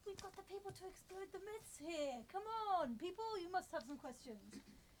 We've got the people to explode the myths here. Come on, people, you must have some questions.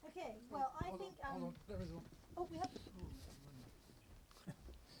 Okay, well, I think... hold on, there is one. Oh, we have...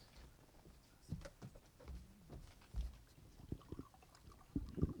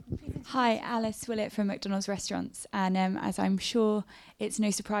 Hi, Alice Willett from McDonald's Restaurants, and as I'm sure it's no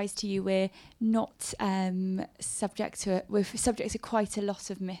surprise to you, we're not subject to quite a lot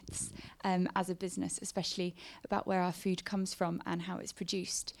of myths as a business, especially about where our food comes from and how it's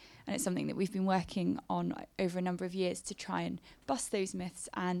produced. And it's something that we've been working on over a number of years to try and bust those myths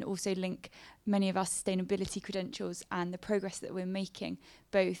and also link many of our sustainability credentials and the progress that we're making,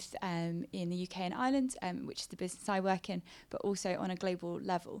 both in the UK and Ireland, which is the business I work in, but also on a global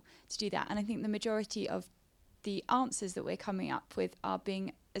level to do that. And I think the majority of the answers that we're coming up with are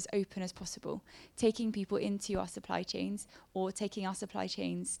being as open as possible, taking people into our supply chains or taking our supply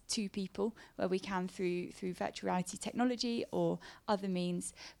chains to people where we can through virtual reality technology or other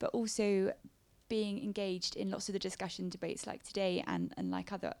means, but also being engaged in lots of the discussion debates like today and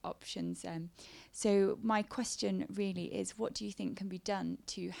like other options. So my question really is, what do you think can be done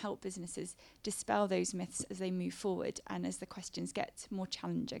to help businesses dispel those myths as they move forward and as the questions get more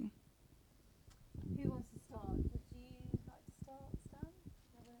challenging? Who wants to start? Would you like to start, Stan? Do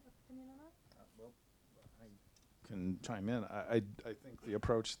you have an opinion on that? Well, I can chime in. I think the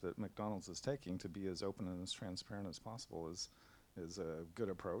approach that McDonald's is taking to be as open and as transparent as possible is a good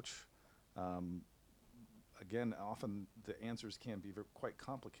approach. Again, often the answers can be quite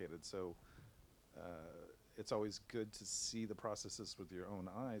complicated, so it's always good to see the processes with your own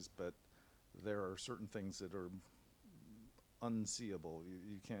eyes, but there are certain things that are unseeable.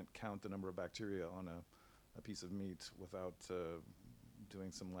 You can't count the number of bacteria on a piece of meat without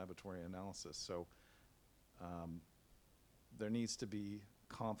doing some laboratory analysis. So there needs to be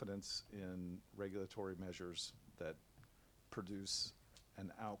confidence in regulatory measures that produce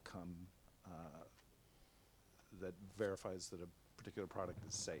an outcome that verifies that a particular product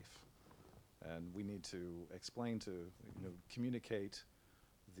is safe. And we need to explain to, communicate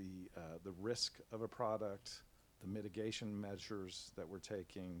the risk of a product, the mitigation measures that we're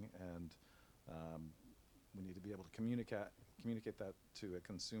taking, and we need to be able to communicate that to a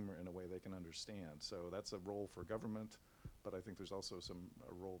consumer in a way they can understand. So that's a role for government, but I think there's also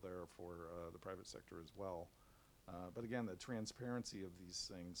a role there for the private sector as well. But again, the transparency of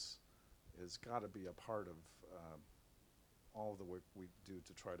these things has got to be a part of all of the work we do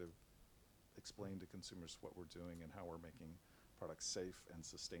to try to explain to consumers what we're doing and how we're making products safe and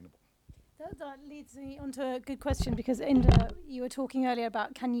sustainable. That leads me onto a good question, because Inda, you were talking earlier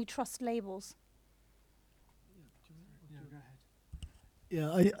about, can you trust labels?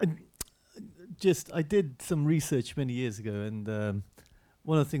 Yeah, I did some research many years ago, and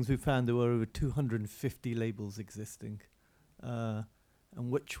one of the things we found, there were over 250 labels existing, and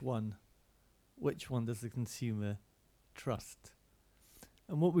which one does the consumer trust?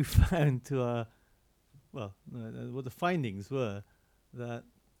 And what we found what the findings were, that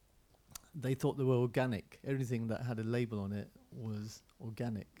they thought they were organic. Everything that had a label on it was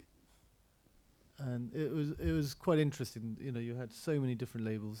organic. And it was quite interesting. You had so many different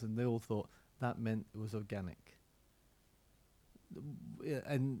labels, and they all thought that meant it was organic.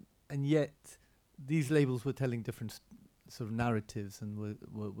 And yet, these labels were telling different sort of narratives, and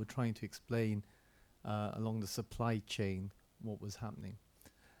were trying to explain along the supply chain what was happening.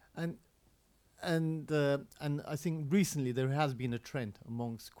 And I think recently there has been a trend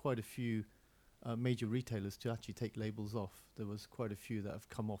amongst quite a few major retailers to actually take labels off. There was quite a few that have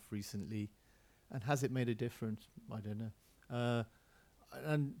come off recently. And has it made a difference? I don't know.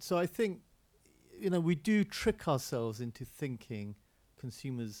 And so I think, we do trick ourselves into thinking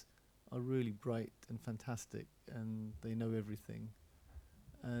consumers are really bright and fantastic and they know everything.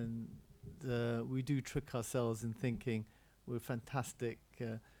 And we do trick ourselves in thinking we're fantastic.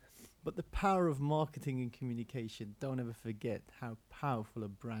 But the power of marketing and communication, don't ever forget how powerful a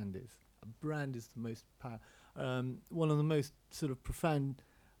brand is. A brand is the most one of the most sort of profound.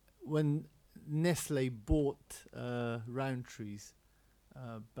 When Nestle bought Rowntree's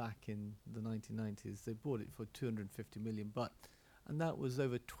back in the 1990s, they bought it for 250 million baht, and that was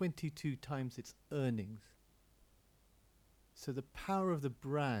over 22 times its earnings. So the power of the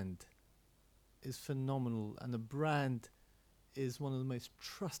brand is phenomenal, and the brand is one of the most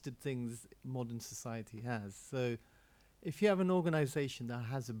trusted things modern society has. So if you have an organization that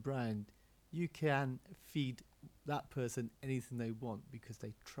has a brand, you can feed that person anything they want because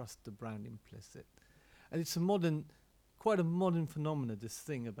they trust the brand implicit. And it's quite a modern phenomenon, this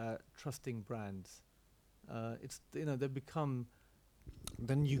thing about trusting brands. They've become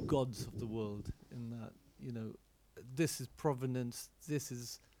the new gods of the world in that, this is provenance, this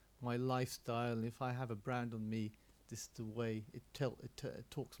is my lifestyle, and if I have a brand on me, this is the way it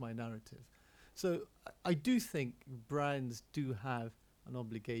talks my narrative. So I do think brands do have an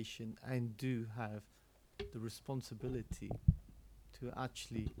obligation and do have the responsibility to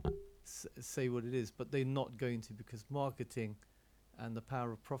actually say what it is, but they're not going to, because marketing and the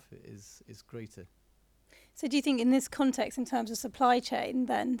power of profit is greater. So do you think in this context, in terms of supply chain,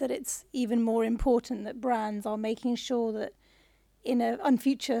 then, that it's even more important that brands are making sure that in a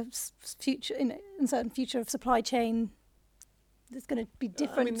certain future of supply chain, there's going to be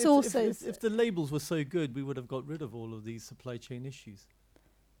different sources? If the labels were so good, we would have got rid of all of these supply chain issues,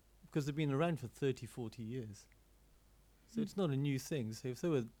 because they've been around for 30, 40 years. So it's not a new thing. So if they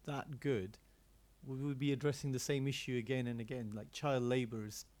were that good, we would be addressing the same issue again and again. Like child labor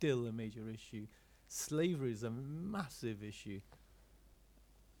is still a major issue. Slavery is a massive issue.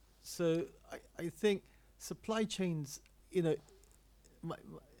 So I think supply chains,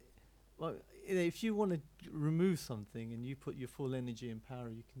 if you want to remove something and you put your full energy and power,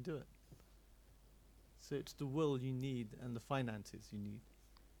 you can do it. So it's the will you need and the finances you need.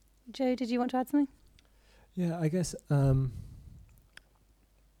 Joe, did you want to add something? Yeah, I guess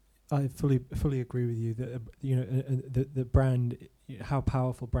I fully agree with you that the brand, how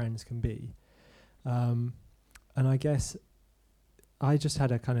powerful brands can be, and I guess I just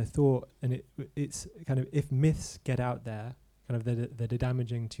had a kind of thought, and it's kind of, if myths get out there, kind of that are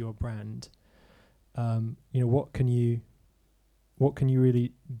damaging to your brand, what can you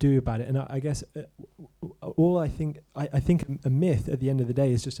really do about it? And I guess I think a myth at the end of the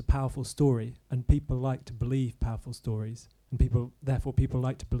day is just a powerful story, and people like to believe powerful stories, and people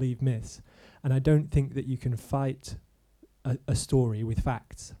like to believe myths. And I don't think that you can fight a story with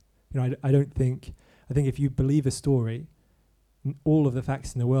facts. I think if you believe a story, all of the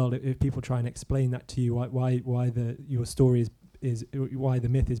facts in the world, if people try and explain that to you, why your story is why the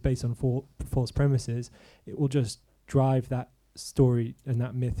myth is based on false premises, it will just drive that story and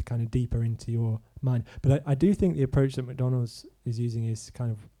that myth kind of deeper into your mind. But I do think the approach that McDonald's is using is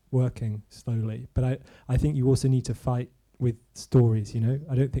kind of working slowly. But I think you also need to fight with stories,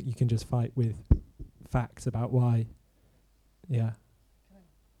 I don't think you can just fight with facts about why. Yeah.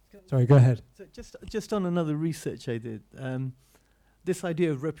 Sorry, go ahead. So just on another research I did, this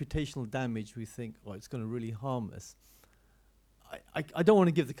idea of reputational damage, we think, it's going to really harm us. I don't want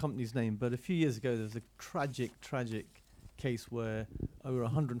to give the company's name, but a few years ago there was a tragic case where over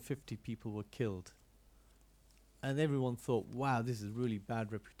 150 people were killed. And everyone thought, wow, this is really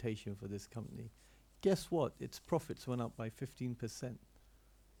bad reputation for this company. Guess what? Its profits went up by 15%.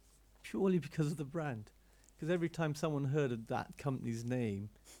 Purely because of the brand. Because every time someone heard of that company's name,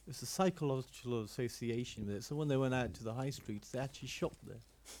 there's a psychological association with it. So when they went out to the high streets, they actually shopped there.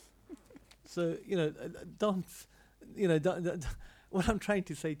 So, what I'm trying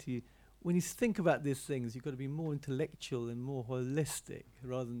to say to you, when you think about these things, you've got to be more intellectual and more holistic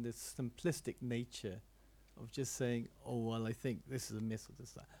rather than this simplistic nature of just saying, I think this is a myth or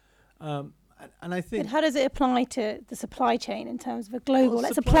this, that. And I think... But how does it apply to the supply chain in terms of a global...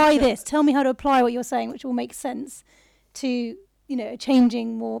 Let's apply this. Tell me how to apply what you're saying, which will make sense to, a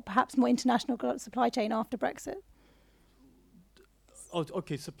changing, perhaps more international supply chain after Brexit.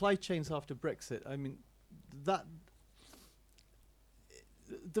 Okay, supply chains after Brexit. I mean, that...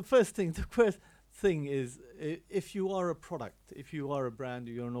 The first thing is, if you are a product, if you are a brand,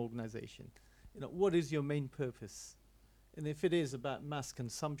 or you're an organization, what is your main purpose? And if it is about mass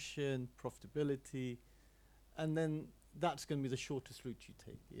consumption, profitability, and then that's going to be the shortest route you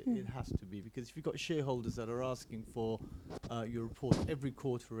take. It has to be, because if you've got shareholders that are asking for your report every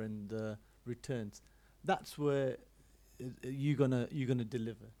quarter and returns, that's where you're gonna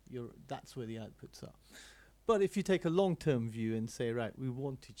deliver. That's where the outputs are. But if you take a long-term view and say, right, we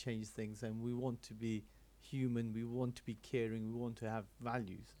want to change things and we want to be human, we want to be caring, we want to have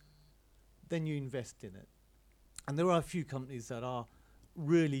values, then you invest in it. And there are a few companies that are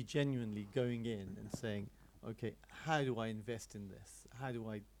really genuinely going in and saying, okay, how do I invest in this? How do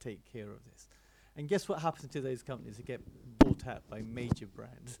I take care of this? And guess what happens to those companies? They get bought out by major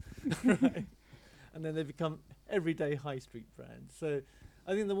brands, right? And then they become everyday high street brands. So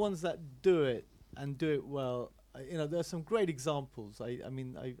I think the ones that do it and do it well, there are some great examples.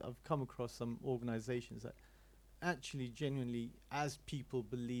 I've come across some organizations that actually genuinely, as people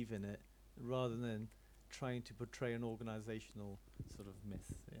believe in it, rather than trying to portray an organizational sort of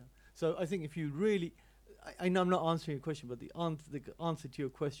myth. Yeah. So I think if you really, I know I'm not answering your question, but the answer to your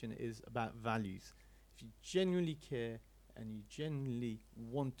question is about values. If you genuinely care and you genuinely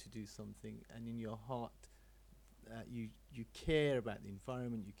want to do something, and in your heart you care about the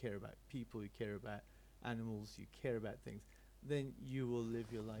environment, you care about people, you care about animals, you care about things, then you will live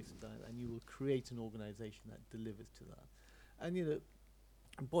your lifestyle and you will create an organization that delivers to that.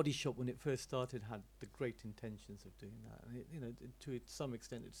 And Body Shop, when it first started, had the great intentions of doing that, and to some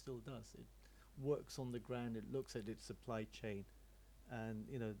extent it still does. It works on the ground, it looks at its supply chain, and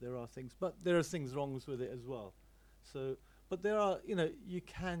there are things wrong with it as well. So, but there are, you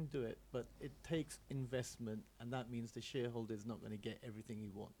can do it, but it takes investment, and that means the shareholder is not going to get everything he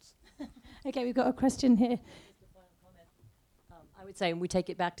wants. Okay, we've got a question here. I would say, and we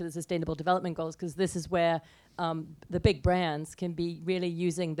take it back to the Sustainable Development Goals, because this is where the big brands can be really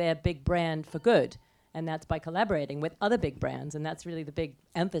using their big brand for good, and that's by collaborating with other big brands, and that's really the big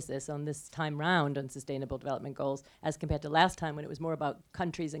emphasis on this time round on Sustainable Development Goals, as compared to last time when it was more about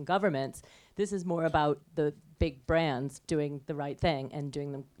countries and governments. This is more about the big brands doing the right thing and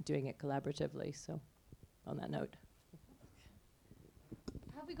doing it collaboratively. So, on that note.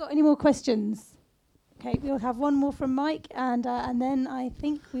 Have we got any more questions? Okay, we'll have one more from Mike, and then I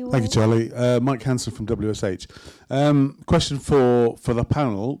think we will. Thank you, Charlie. Mike Hansen from WSH. Question for the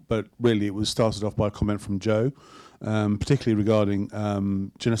panel, but really it was started off by a comment from Joe, particularly regarding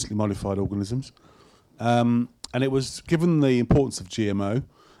genetically modified organisms. And it was, given the importance of GMO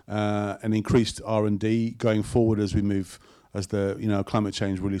and increased R&D going forward as we move, as the climate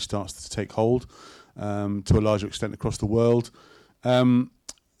change really starts to take hold to a larger extent across the world.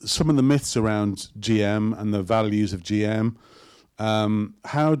 Some of the myths around GM and the values of GM.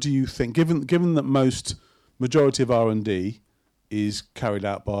 How do you think, given that majority of R&D is carried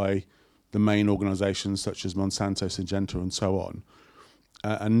out by the main organisations such as Monsanto, Syngenta, and so on,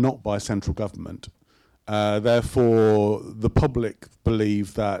 and not by central government, therefore the public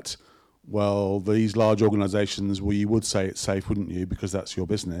believe that, well, these large organisations, well, you would say it's safe, wouldn't you, because that's your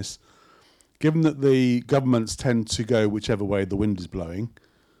business. Given that the governments tend to go whichever way the wind is blowing,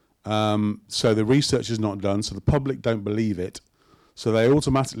 so the research is not done, so the public don't believe it. So they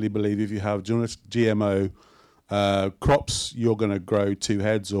automatically believe if you have GMO crops, you're going to grow 2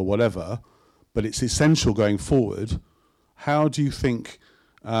 heads or whatever, but it's essential going forward. How do you think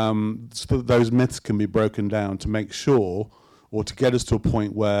those myths can be broken down to make sure, or to get us to a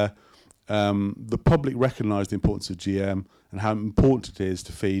point where the public recognise the importance of GM and how important it is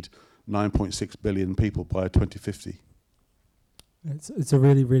to feed 9.6 billion people by 2050? It's a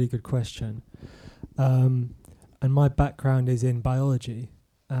really, really good question. And my background is in biology,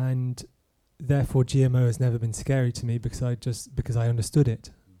 and therefore GMO has never been scary to me because I understood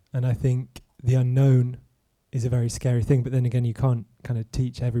it. And I think the unknown is a very scary thing, but then again, you can't kind of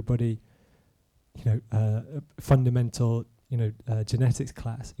teach everybody, fundamental, genetics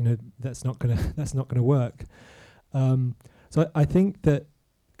class. That's not gonna work. So I think that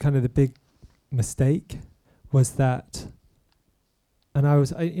kind of the big mistake was that. And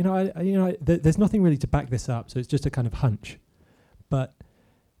there's nothing really to back this up, so it's just a kind of hunch. But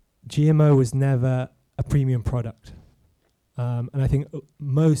GMO was never a premium product. And I think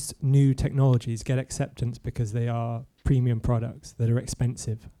most new technologies get acceptance because they are premium products that are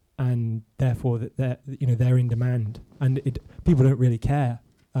expensive, and therefore that they're in demand. And people don't really care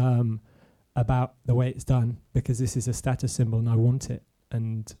about the way it's done because this is a status symbol and I want it.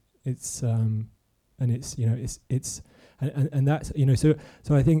 And it's And that's,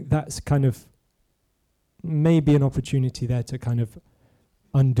 so I think that's kind of maybe an opportunity there to kind of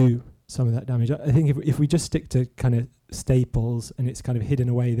undo some of that damage. I think if we just stick to kind of staples and it's kind of hidden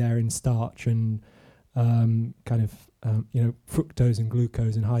away there in starch and fructose and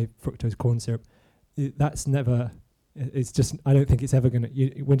glucose and high fructose corn syrup, that's never, it's just, I don't think it's ever going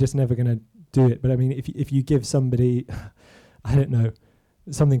to, we're just never going to do it. But I mean, if you give somebody, I don't know,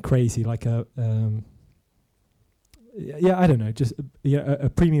 something crazy like a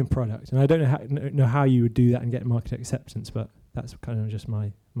premium product, and I don't know how you would do that and get market acceptance, but that's kind of just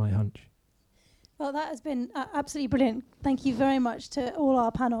my hunch. Well, that has been absolutely brilliant. Thank you very much to all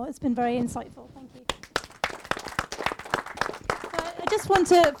our panel. It's been very insightful. Thank you. I just want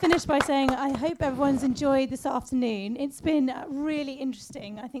to finish by saying I hope everyone's enjoyed this afternoon. It's been really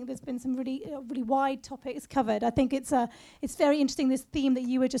interesting. I think there's been some really wide topics covered. I think it's very interesting, this theme that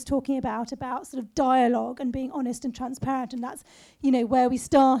you were just talking about sort of dialogue and being honest and transparent. And that's, where we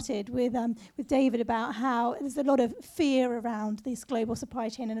started with David about how there's a lot of fear around this global supply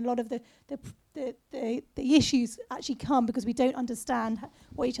chain, and a lot of the issues actually come because we don't understand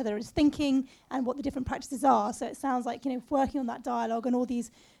what each other is thinking and what the different practices are. So it sounds like, working on that dialogue and all these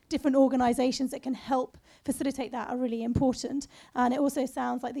different organisations that can help facilitate that are really important. And it also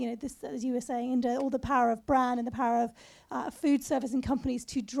sounds like, this, as you were saying, and all the power of brand and the power of food service and companies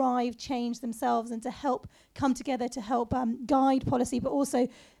to drive change themselves and to help come together to help guide policy, but also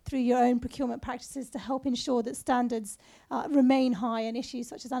through your own procurement practices to help ensure that standards remain high and issues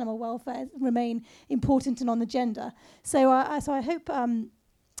such as animal welfare remain important and on the agenda. So I hope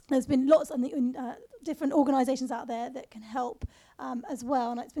there's been lots of different organisations out there that can help as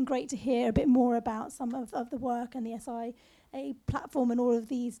well, and it's been great to hear a bit more about some of the work and the SIA platform and all of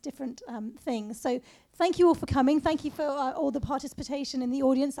these different things. So thank you all for coming. Thank you for all the participation in the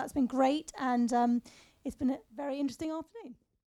audience. That's been great, and it's been a very interesting afternoon.